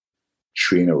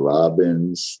 Trina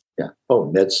Robbins. Yeah. Oh,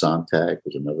 Ned Sontag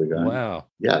was another guy. Wow.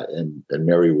 Yeah. And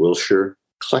Mary Wilshire.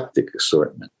 Eclectic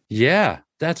assortment. Yeah.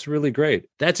 That's really great.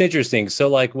 That's interesting. So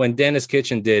like when Dennis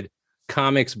Kitchen did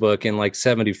comics book in like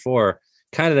 74,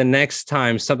 kind of the next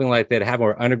time something like that happened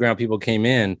where underground people came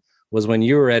in was when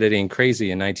you were editing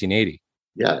Crazy in 1980.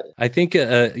 Yeah. I think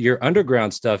your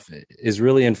underground stuff is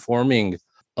really informing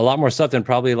a lot more stuff than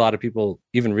probably a lot of people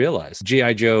even realize.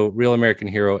 G.I. Joe, Real American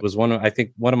Hero was one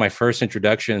of my first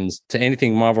introductions to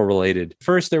anything Marvel related.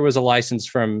 First, there was a license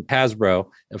from Hasbro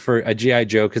for a G.I.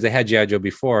 Joe because they had G.I. Joe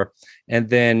before. And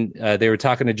then they were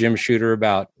talking to Jim Shooter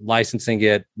about licensing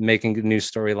it, making a new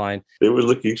storyline. They were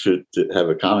looking to have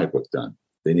a comic book done.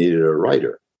 They needed a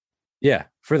writer. Yeah,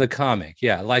 for the comic.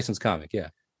 Yeah, licensed comic. Yeah.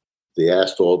 They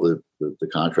asked all the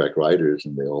contract writers,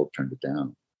 and they all turned it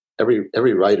down.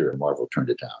 Every writer in Marvel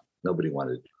turned it down. Nobody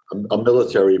wanted a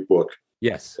military book.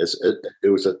 Yes, it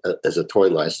was as a toy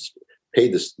license,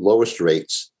 paid the lowest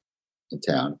rates in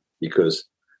town because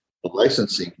the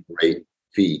licensing rate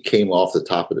fee came off the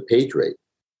top of the page rate.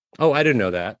 Oh, I didn't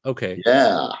know that. Okay.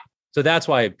 Yeah. So that's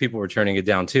why people were turning it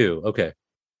down too. Okay.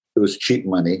 It was cheap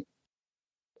money.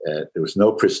 There was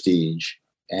no prestige,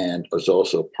 and it was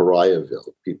also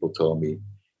Pariahville. People told me,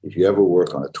 if you ever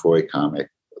work on a toy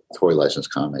license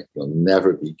comic, you'll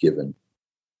never be given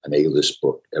an A-list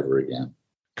book ever again.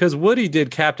 Because Woody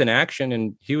did Captain Action,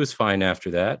 and he was fine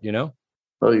after that, you know?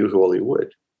 Well, he was all he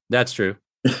would. That's true.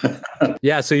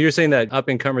 Yeah, so you're saying that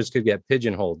up-and-comers could get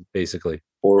pigeonholed, basically.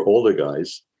 Or older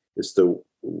guys. It's the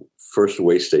first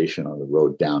way station on the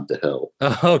road down to hell.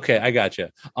 Oh, okay, I got you.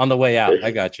 On the way out,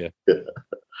 I got you.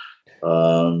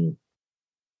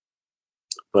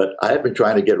 But I have been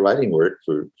trying to get writing work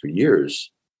for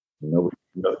years.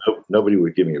 Nobody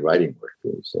would give me writing work.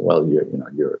 They would say, "Well,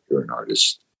 you're an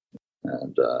artist,"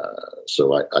 and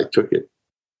so I took it.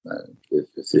 If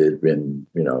it had been,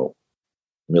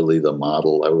 Millie the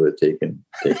model, I would have taken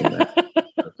that.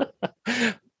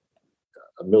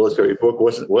 A military book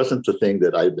wasn't the thing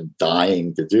that I've been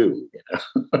dying to do.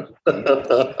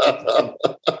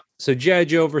 So G.I.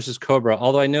 Joe versus Cobra,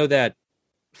 although I know that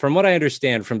from what I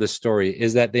understand from the story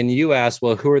is that then you asked,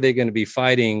 well, who are they going to be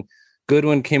fighting?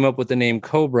 Goodwin came up with the name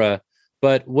Cobra,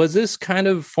 but was this kind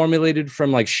of formulated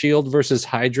from like Shield versus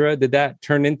Hydra? Did that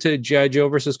turn into G.I. Joe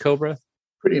versus Cobra?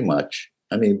 Pretty much.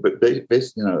 I mean, but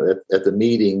basically, at the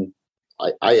meeting,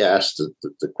 I asked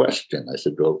the question. I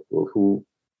said, well, who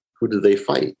do they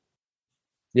fight?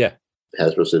 Yeah.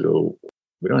 Hasbro said, oh,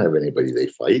 we don't have anybody they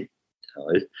fight.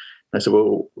 I said,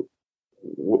 well,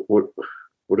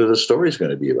 what are the stories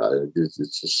going to be about? It's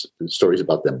just stories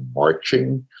about them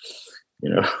marching,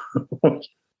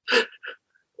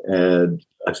 And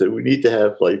I said, we need to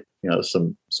have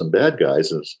some bad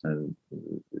guys, and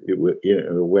it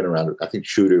went around. I think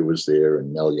Shooter was there,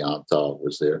 and Mel Yontov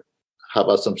was there. How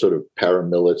about some sort of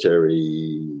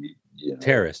paramilitary,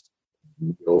 terrorist,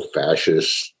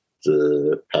 fascist,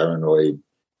 paranoid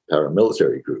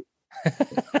paramilitary group?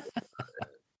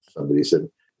 Somebody said,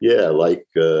 yeah, like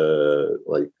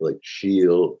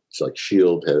Shield. It's like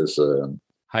Shield has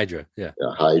Hydra, yeah,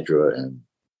 Hydra, and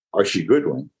Archie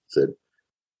Goodwin said,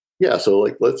 yeah, so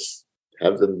let's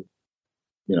have them,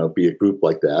 be a group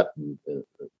like that, and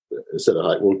instead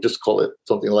of we'll just call it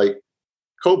something like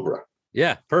Cobra.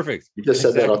 Yeah, perfect. He just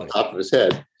said that off the top of his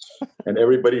head, and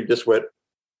everybody just went,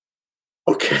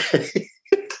 okay.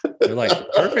 They're like,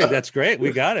 perfect. That's great.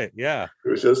 We got it. Yeah.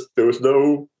 There was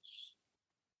no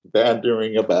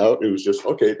bandering about. It was just,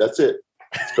 okay, that's it.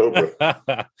 It's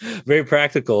Cobra. Very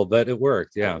practical, but it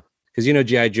worked. Yeah. Because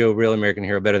G.I. Joe, Real American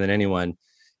Hero better than anyone.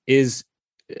 Is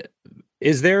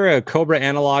there a Cobra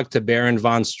analog to Baron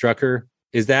von Strucker?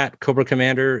 Is that Cobra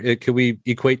Commander? Could we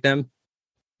equate them?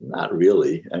 Not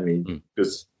really. I mean,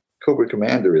 because Cobra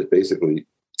Commander is basically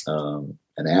an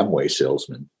Amway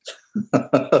salesman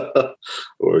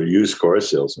or a used car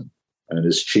salesman. And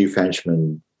his chief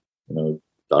henchman,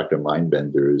 Dr.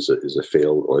 Mindbender is a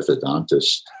failed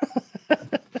orthodontist.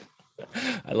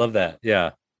 I love that.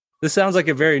 Yeah. This sounds like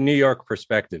a very New York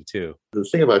perspective too. The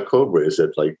thing about Cobra is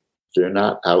that they're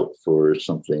not out for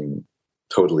something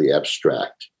totally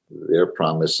abstract. They're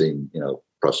promising,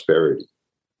 prosperity.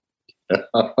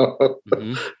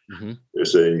 They're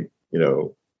saying,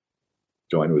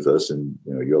 join with us and,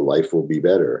 your life will be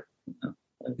better.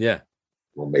 Yeah.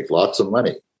 We'll make lots of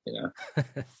money,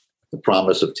 The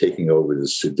promise of taking over the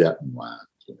Sudetenland,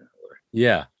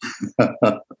 Yeah.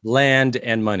 Land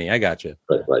and money. I got you.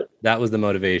 Right. That was the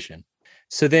motivation.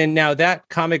 So then now that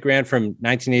comic ran from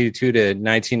 1982 to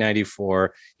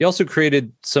 1994. You also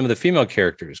created some of the female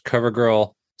characters,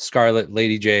 CoverGirl, Scarlet,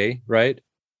 Lady J, right?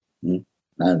 And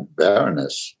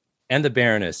Baroness. And the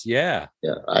Baroness, yeah.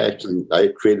 Yeah, I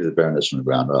created the Baroness from the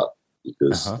ground up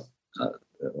because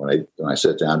when I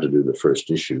sat down to do the first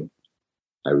issue,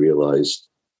 I realized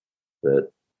that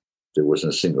there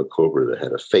wasn't a single Cobra that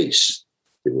had a face.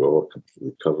 They were all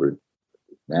completely covered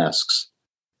with masks.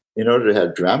 In order to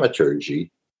have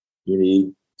dramaturgy, you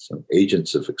need some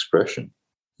agents of expression.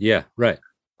 Yeah, right.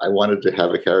 I wanted to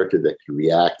have a character that could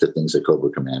react to things that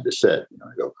Cobra Commander said. I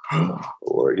go,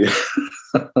 or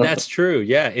That's true.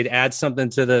 Yeah, it adds something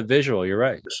to the visual. You're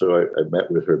right. So I met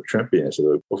with Herb Trimpe and I said,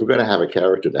 well, if we're going to have a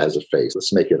character that has a face,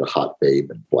 let's make it a hot babe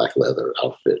in black leather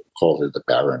outfit. Call her the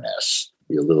Baroness.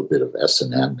 Be a little bit of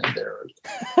S&M in there.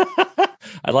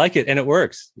 I like it, and it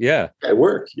works. Yeah, it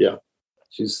worked. Yeah,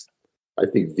 she's, I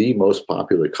think, the most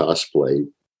popular cosplay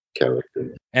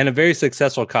character, and a very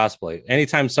successful cosplay.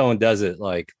 Anytime someone does it,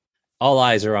 like all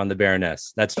eyes are on the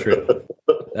Baroness. That's true.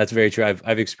 That's very true.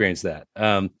 I've experienced that.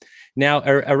 Now,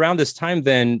 around this time,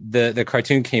 then the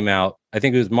cartoon came out. I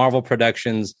think it was Marvel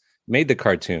Productions made the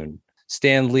cartoon.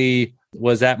 Stan Lee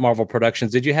was at Marvel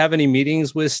Productions. Did you have any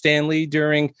meetings with Stan Lee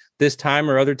during this time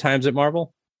or other times at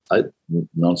Marvel? I've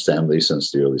known Stan Lee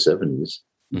since the early 70s.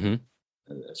 Mm-hmm.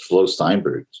 As Flo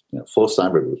Steinberg. Flo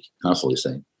Steinberg was constantly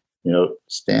saying,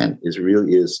 Stan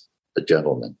really is a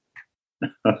gentleman.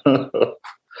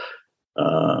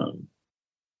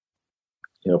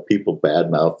 People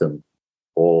badmouth him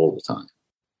all the time,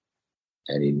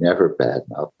 and he never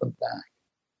badmouthed them back.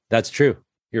 That's true.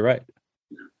 You're right.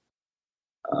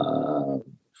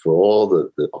 For all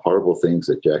the horrible things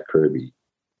that Jack Kirby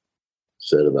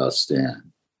said about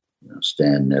Stan,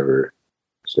 Stan never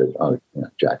said, "Oh,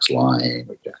 Jack's lying"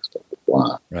 or "Jack's blah blah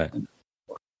blah." Right.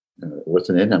 It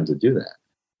wasn't in him to do that.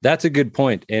 That's a good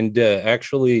point. And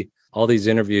actually, all these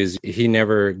interviews, he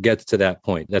never gets to that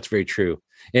point. That's very true.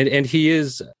 And he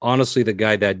is honestly the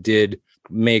guy that did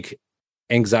make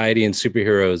anxiety and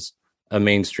superheroes a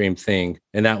mainstream thing.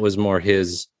 And that was more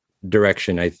his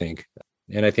direction, I think.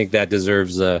 And I think that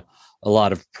deserves a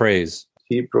lot of praise.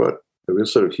 He brought a real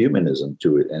sort of humanism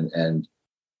to it and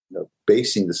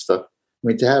basing the stuff. I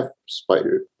mean, to have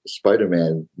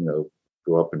Spider-Man,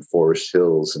 grow up in Forest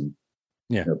Hills and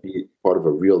be part of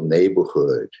a real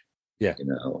neighborhood. Yeah.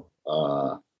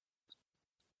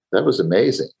 That was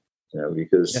amazing.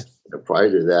 Because prior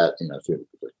to that,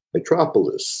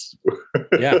 Metropolis.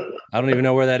 Yeah, I don't even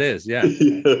know where that is. Yeah.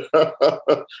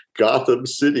 Gotham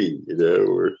City,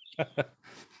 or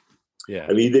yeah.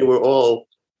 I mean, they were all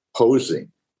posing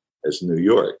as New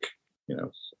York,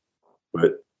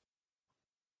 but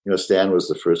Stan was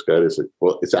the first guy to say,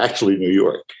 well, it's actually New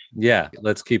York. Yeah,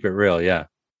 let's keep it real. Yeah,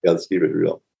 let's keep it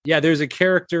real. Yeah, there's a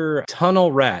character,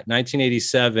 Tunnel Rat,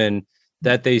 1987,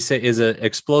 that they say is an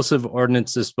explosive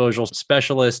ordnance disposal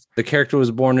specialist. The character was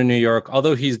born in New York.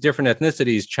 Although he's different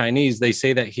ethnicities, Chinese, they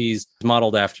say that he's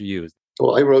modeled after you.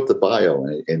 Well, I wrote the bio,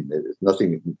 and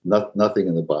nothing in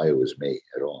the bio is me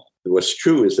at all. What's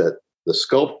true is that the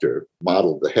sculptor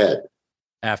modeled the head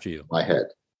after you. My head.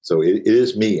 So it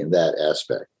is me in that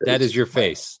aspect. That is your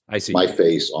face. I see. My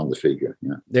face on the figure.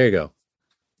 Yeah. There you go.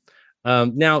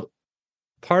 Now,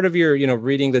 part of your,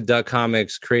 reading the Duck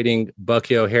comics, creating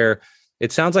Bucky O'Hare,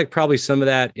 it sounds like probably some of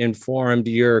that informed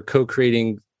your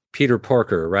co-creating Peter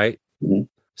Porker, right? Mm-hmm.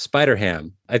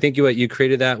 Spider-Ham. I think you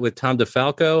created that with Tom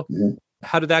DeFalco. Mm-hmm.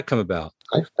 How did that come about?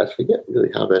 I forget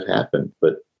really how that happened,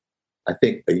 but I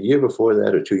think a year before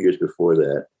that or 2 years before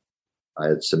that, I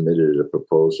had submitted a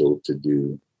proposal to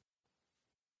do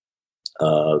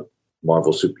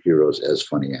Marvel superheroes as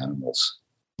funny animals.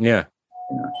 Yeah.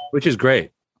 Which is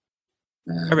great.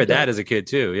 And I read that as a kid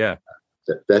too. Yeah.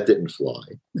 That didn't fly.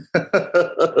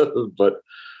 But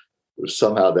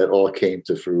somehow that all came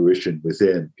to fruition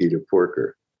within Peter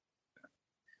Porker.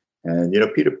 And,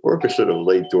 Peter Porker sort of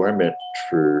lay dormant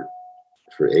for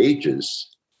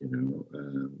ages,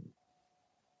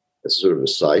 as sort of a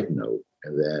side note.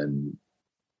 And then,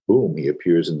 boom, he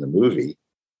appears in the movie.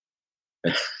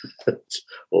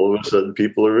 All of a sudden,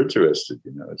 people are interested.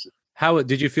 How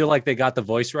did you feel like they got the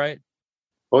voice right?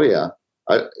 Oh yeah,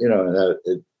 a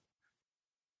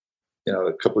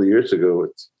couple of years ago,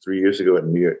 3 years ago at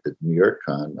New York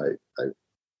Con, I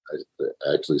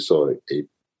actually saw a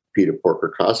Peter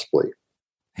Porker cosplay.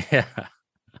 Yeah,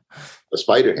 a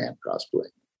Spider-Ham cosplay.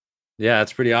 Yeah,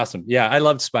 that's pretty awesome. Yeah, I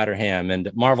loved Spider-Ham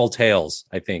and Marvel Tales.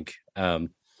 I think.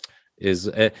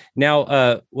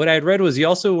 Now what I had read was you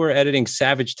also were editing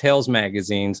Savage Tales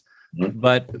magazines, mm-hmm.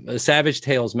 but Savage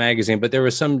Tales magazine, but there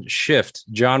was some shift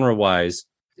genre wise.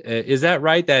 Is that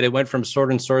right? That it went from sword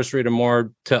and sorcery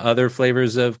to other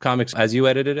flavors of comics as you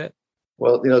edited it?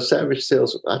 Well, Savage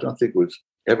Tales, I don't think was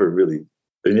ever really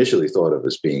initially thought of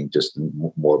as being just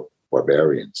more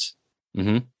barbarians.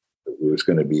 Mm-hmm. It was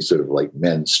going to be sort of like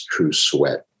Men's True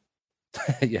Sweat.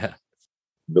 Yeah.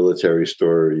 Military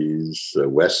stories,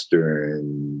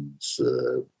 westerns,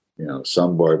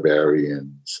 some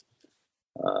barbarians.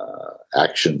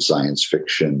 action, science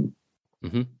fiction.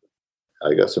 Mm-hmm.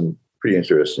 I got some pretty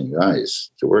interesting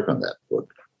guys to work on that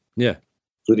book. Yeah.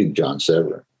 Including John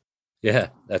Sever. Yeah,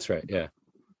 that's right. Yeah.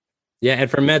 Yeah. And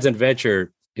for Mads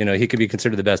Adventure, he could be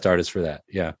considered the best artist for that.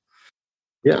 Yeah.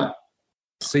 Yeah.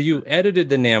 So you edited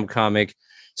the NAMM comic.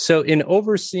 So in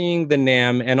overseeing the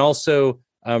NAMM and also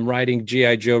writing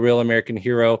G.I. Joe, Real American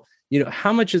Hero,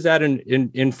 how much is that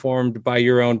informed by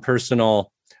your own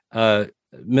personal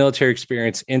military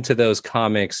experience into those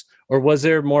comics? Or was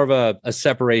there more of a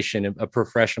separation, a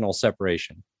professional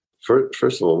separation?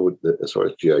 First of all, as far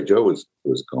as G.I. Joe was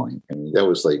going, I mean, that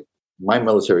was like my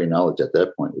military knowledge at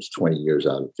that point was 20 years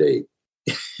out of date.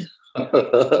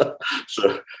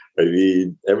 So, I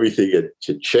mean, everything had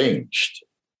changed,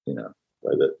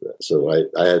 So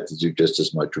I had to do just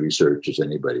as much research as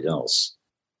anybody else.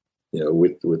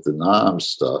 With the NAMM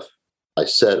stuff, I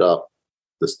set up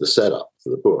the setup for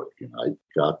the book. I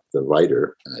got the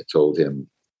writer and I told him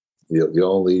the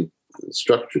only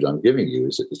structure that I'm giving you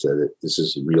is that this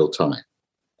is real time.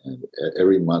 And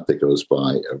every month that goes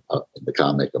by in the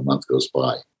comic, a month goes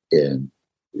by in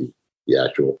the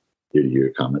actual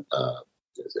year-to-year comic.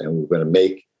 And we're going to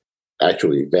make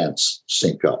actual events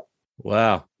sync up.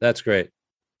 Wow, that's great.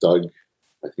 I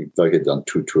think Doug had done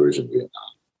 2 tours in Vietnam.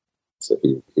 So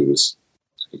he was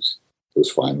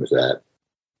fine with that.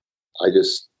 I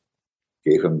just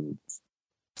gave him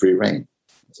free rein.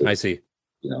 I see.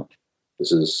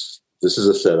 This is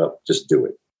a setup. Just do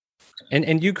it.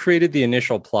 And you created the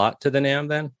initial plot to the NAMM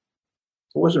then?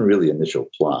 It wasn't really initial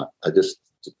plot. I just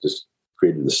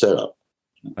created the setup.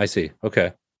 I see.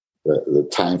 Okay. The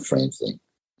time frame thing.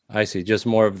 I see. Just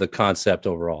more of the concept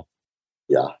overall.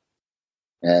 Yeah.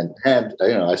 And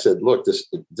I said, look,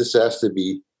 this has to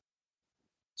be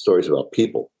stories about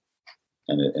people,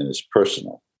 and it's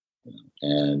personal,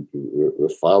 and we're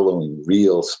following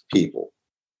real people,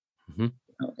 mm-hmm.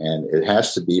 And it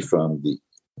has to be from the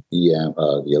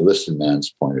enlisted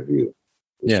man's point of view.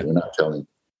 Yeah. We're not telling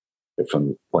it from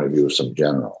the point of view of some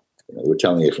general. We're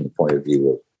telling it from the point of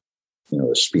view of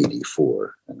a Speedy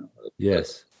 4,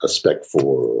 yes, a Spec 4,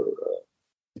 or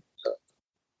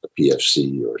a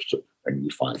PFC, or an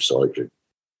E5 sergeant.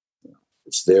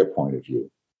 It's their point of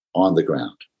view on the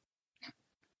ground.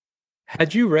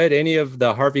 Had you read any of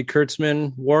the Harvey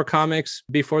Kurtzman war comics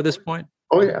before this point?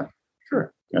 Oh yeah,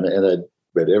 sure. And I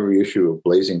read every issue of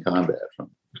Blazing Combat from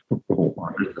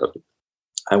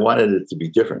I wanted it to be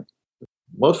different.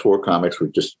 Most war comics were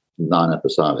just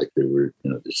non-episodic. They were,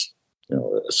 just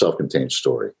a self-contained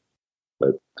story.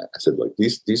 But I said, like,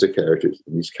 these are characters,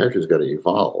 and these characters got to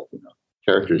evolve.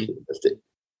 Characters mm-hmm.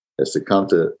 has to come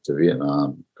to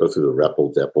Vietnam, go through the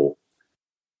Repel Depel,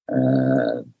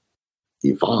 and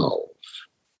evolve,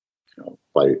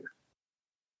 by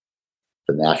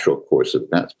the natural course of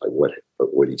events, by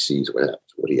what he sees, what happens,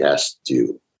 what he has to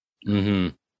do.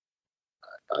 Mm-hmm.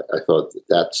 I thought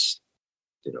that's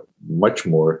much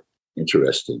more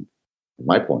interesting from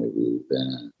my point of view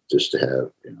than just to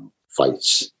have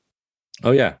fights.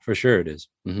 Oh yeah, for sure it is.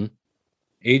 Mm-hmm.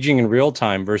 Aging in real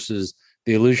time versus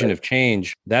the illusion right. of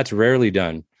change, that's rarely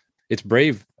done. It's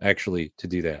brave actually to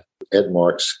do that. Ed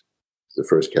Marks, the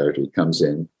first character, he comes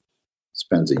in,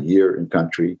 spends a year in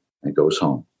country, and goes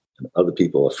home. And other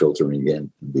people are filtering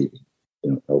in and leaving,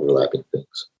 overlapping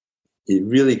things. You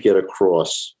really get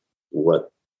across what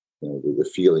the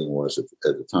feeling was at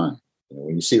the time.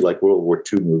 When you see like World War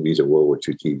II movies or World War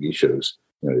II TV shows,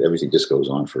 everything just goes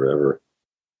on forever.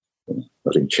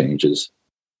 Nothing changes.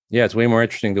 Yeah, it's way more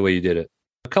interesting the way you did it.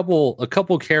 A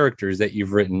couple characters that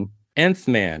you've written: Nth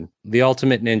Man, the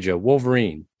Ultimate Ninja,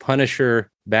 Wolverine,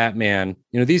 Punisher, Batman.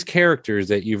 These characters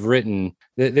that you've written,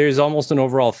 there's almost an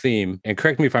overall theme, and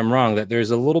correct me if I'm wrong, that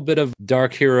there's a little bit of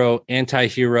dark hero,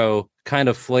 anti-hero kind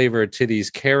of flavor to these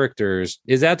characters.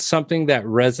 Is that something that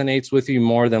resonates with you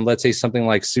more than, let's say, something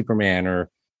like Superman or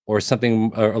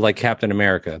something or like Captain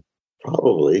America?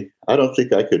 Probably. I don't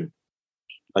think I could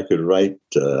write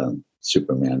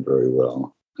Superman very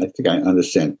well. I think I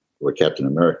understand where Captain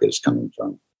America is coming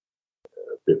from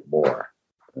a bit more.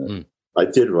 I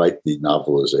did write the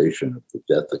novelization of the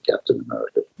death of Captain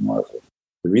America from Marvel.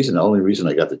 The only reason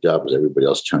I got the job was everybody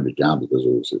else turned it down because it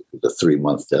was a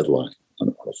 3-month deadline on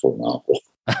a full novel.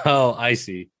 Oh, I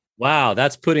see. Wow,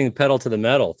 that's putting the pedal to the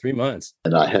metal. 3 months.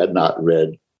 And I had not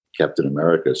read Captain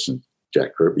America since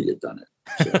Jack Kirby had done it.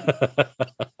 So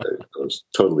I was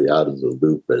totally out of the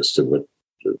loop as to what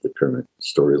the current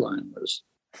storyline was.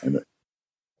 And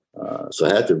so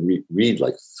I had to read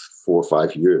like 4 or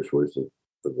 5 years worth of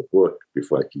the book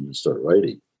before I can even start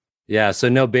writing. Yeah, so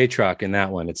no Baytrock in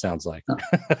that one, it sounds like. No.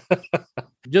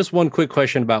 Just one quick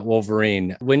question about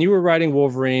Wolverine. When you were writing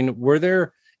Wolverine, were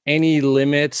there any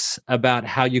limits about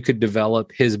how you could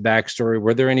develop his backstory?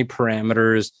 Were there any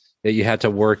parameters that you had to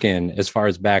work in as far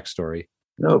as backstory?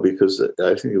 No, because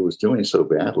I think it was doing so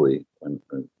badly. I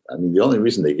mean, the only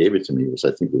reason they gave it to me was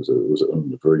I think it was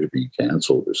on the verge of being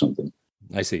canceled or something.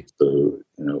 I see. So,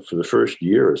 for the first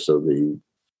year or so, they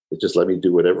just let me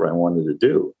do whatever I wanted to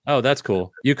do. Oh, that's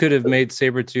cool. You could have made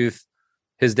Sabretooth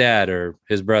his dad or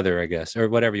his brother, I guess, or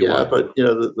whatever you want. But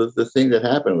the thing that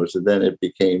happened was that then it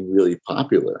became really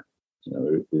popular.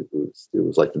 It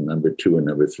was like the number 2 and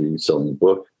number 3 selling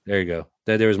book. There you go.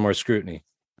 There was more scrutiny.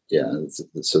 Yeah,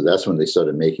 so that's when they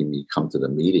started making me come to the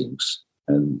meetings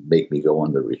and make me go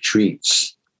on the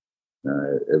retreats.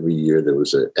 Every year there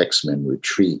was an X-Men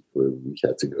retreat where we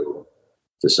had to go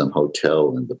to some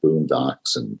hotel in the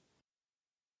boondocks and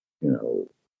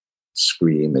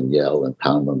scream and yell and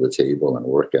pound on the table and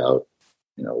work out,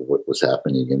 what was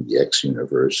happening in the X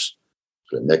universe.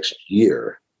 For the next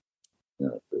year,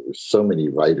 there were so many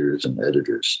writers and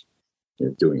editors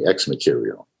doing X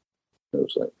material. It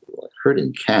was like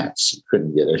herding cats. You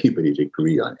couldn't get anybody to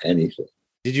agree on anything.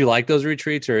 Did you like those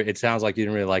retreats, or it sounds like you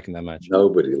didn't really like them that much?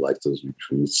 Nobody liked those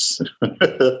retreats.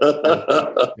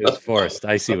 It was forced.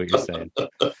 I see what you're saying.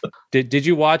 Did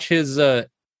you watch his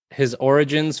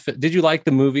origins? Did you like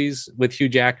the movies with Hugh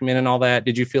Jackman and all that?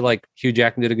 Did you feel like Hugh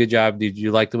Jackman did a good job? Did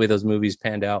you like the way those movies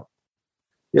panned out?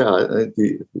 Yeah,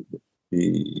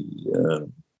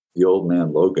 the Old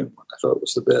Man Logan one I thought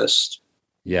was the best.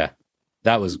 Yeah,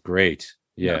 that was great.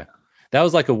 Yeah. That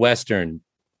was like a Western,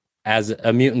 as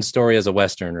a mutant story as a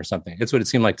Western or something. It's what it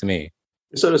seemed like to me.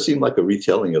 It sort of seemed like a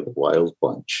retelling of the Wild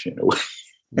Bunch in a way.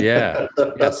 Yeah,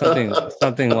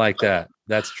 something like that.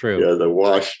 That's true. Yeah, the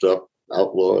washed up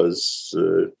outlaws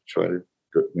trying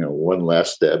to, one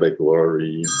last stab at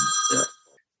glory. Yeah.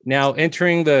 Now,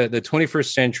 entering the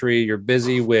 21st century, you're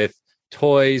busy with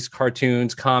toys,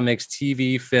 cartoons, comics,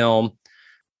 TV, film,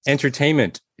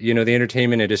 entertainment, the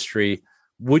entertainment industry.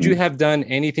 Would you have done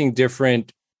anything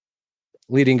different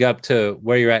leading up to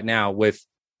where you're at now with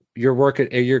your work,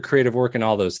 your creative work and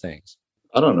all those things?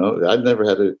 I don't know. I've never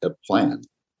had a plan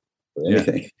for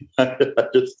anything. Yeah.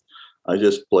 I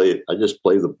just play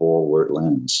the ball where it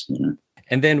lands.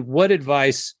 And then what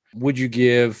advice would you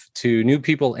give to new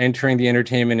people entering the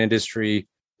entertainment industry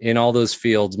in all those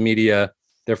fields, media?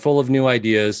 They're full of new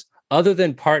ideas. Other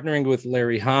than partnering with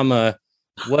Larry Hama,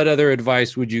 what other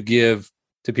advice would you give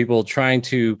to people trying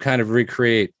to kind of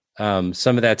recreate some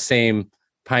of that same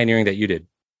pioneering that you did?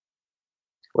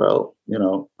 Well,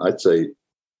 I'd say,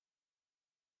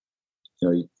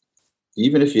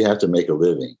 even if you have to make a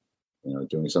living,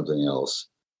 doing something else,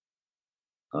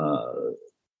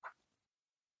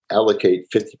 allocate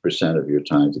 50% of your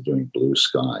time to doing blue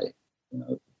sky,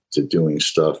 to doing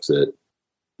stuff that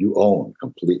you own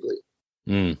completely.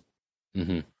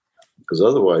 Mm-hmm. Because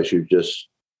otherwise you're just,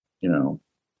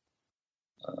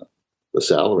 the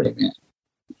salary man.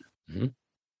 Mm-hmm.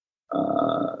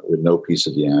 With no piece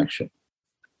of the action.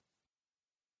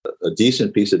 A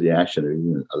decent piece of the action, or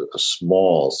even a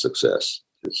small success,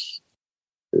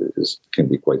 can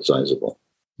be quite sizable.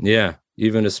 Yeah,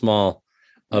 even a small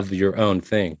of your own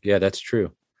thing. Yeah, that's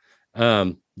true.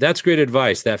 That's great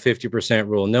advice, that 50%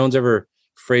 rule. No one's ever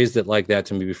phrased it like that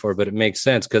to me before, but it makes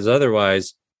sense because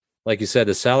otherwise, like you said,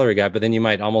 the salary guy, but then you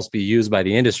might almost be used by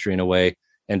the industry in a way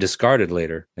and discarded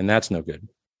later, and that's no good.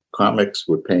 Comics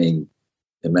were paying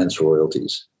immense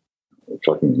royalties. We're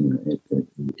talking in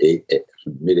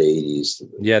mid 80s.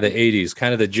 Yeah, the 80s,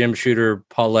 kind of the Jim Shooter,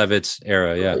 Paul Levitz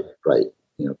era. Yeah, right.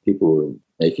 People were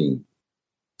making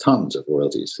tons of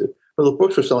royalties. Well, the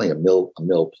books were selling a mil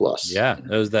plus. Yeah,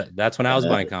 that's when I was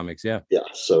buying comics. Yeah, yeah.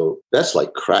 So that's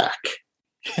like crack.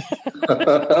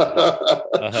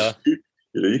 Uh-huh.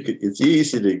 It's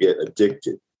easy to get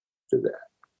addicted to that.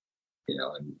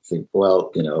 And you think,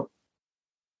 well,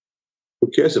 who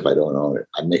cares if I don't own it?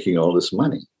 I'm making all this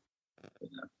money.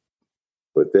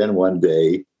 But then one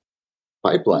day,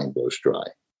 pipeline goes dry.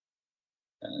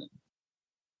 And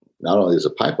not only does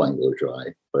a pipeline go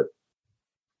dry, but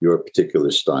your particular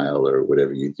style or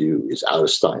whatever you do is out of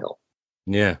style.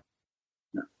 Yeah.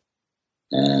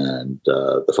 And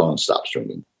the phone stops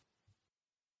ringing.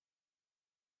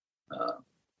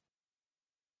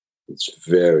 It's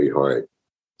very hard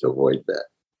to avoid that.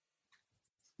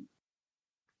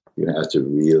 You have to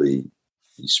really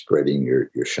be spreading your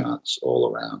shots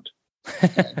all around.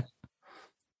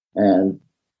 And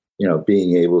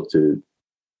being able to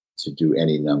do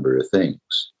any number of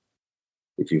things.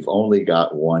 If you've only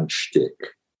got one shtick,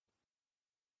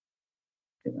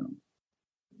 you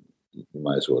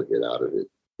might as well get out of it.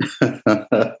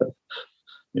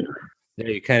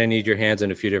 Yeah, you kind of need your hands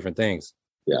in a few different things.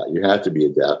 Yeah, you have to be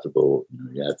adaptable.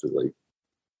 You have to like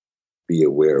be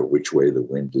aware of which way the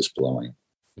wind is blowing.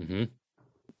 Mm-hmm.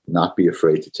 Not be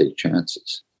afraid to take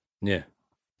chances. Yeah.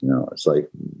 It's like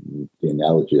the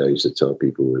analogy I used to tell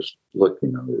people was, look,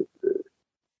 when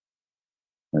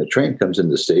a train comes in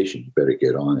the station, you better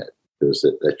get on it, because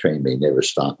that train may never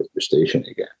stop at your station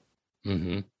again.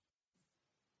 Mm-hmm.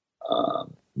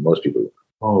 Most people,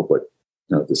 but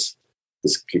this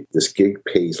gig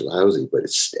pays lousy, but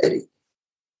it's steady.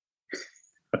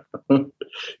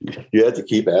 You have to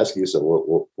keep asking yourself,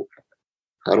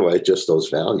 how do I adjust those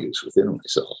values within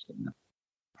myself?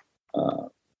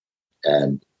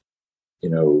 And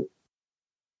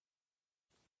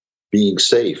being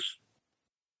safe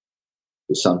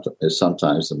is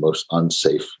sometimes the most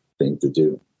unsafe thing to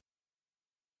do.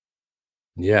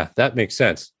 Yeah, that makes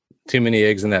sense. Too many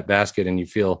eggs in that basket, and you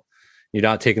feel you're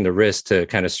not taking the risk to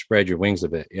kind of spread your wings a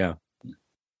bit. Yeah.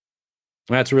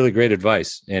 That's really great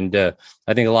advice. And I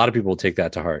think a lot of people will take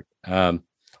that to heart.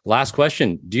 Last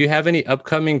question. Do you have any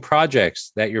upcoming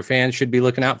projects that your fans should be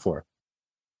looking out for?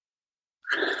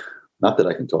 Not that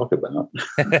I can talk about.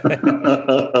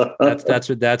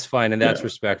 That's fine. And that's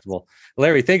respectable.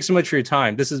 Larry, thanks so much for your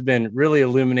time. This has been really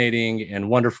illuminating and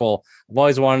wonderful. I've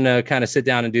always wanted to kind of sit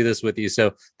down and do this with you.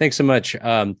 So thanks so much,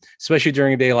 especially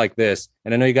during a day like this.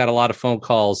 And I know you got a lot of phone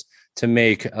calls to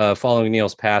make following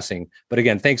Neil's passing. But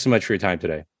again, thanks so much for your time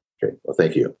today. Okay. Well,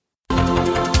 thank you.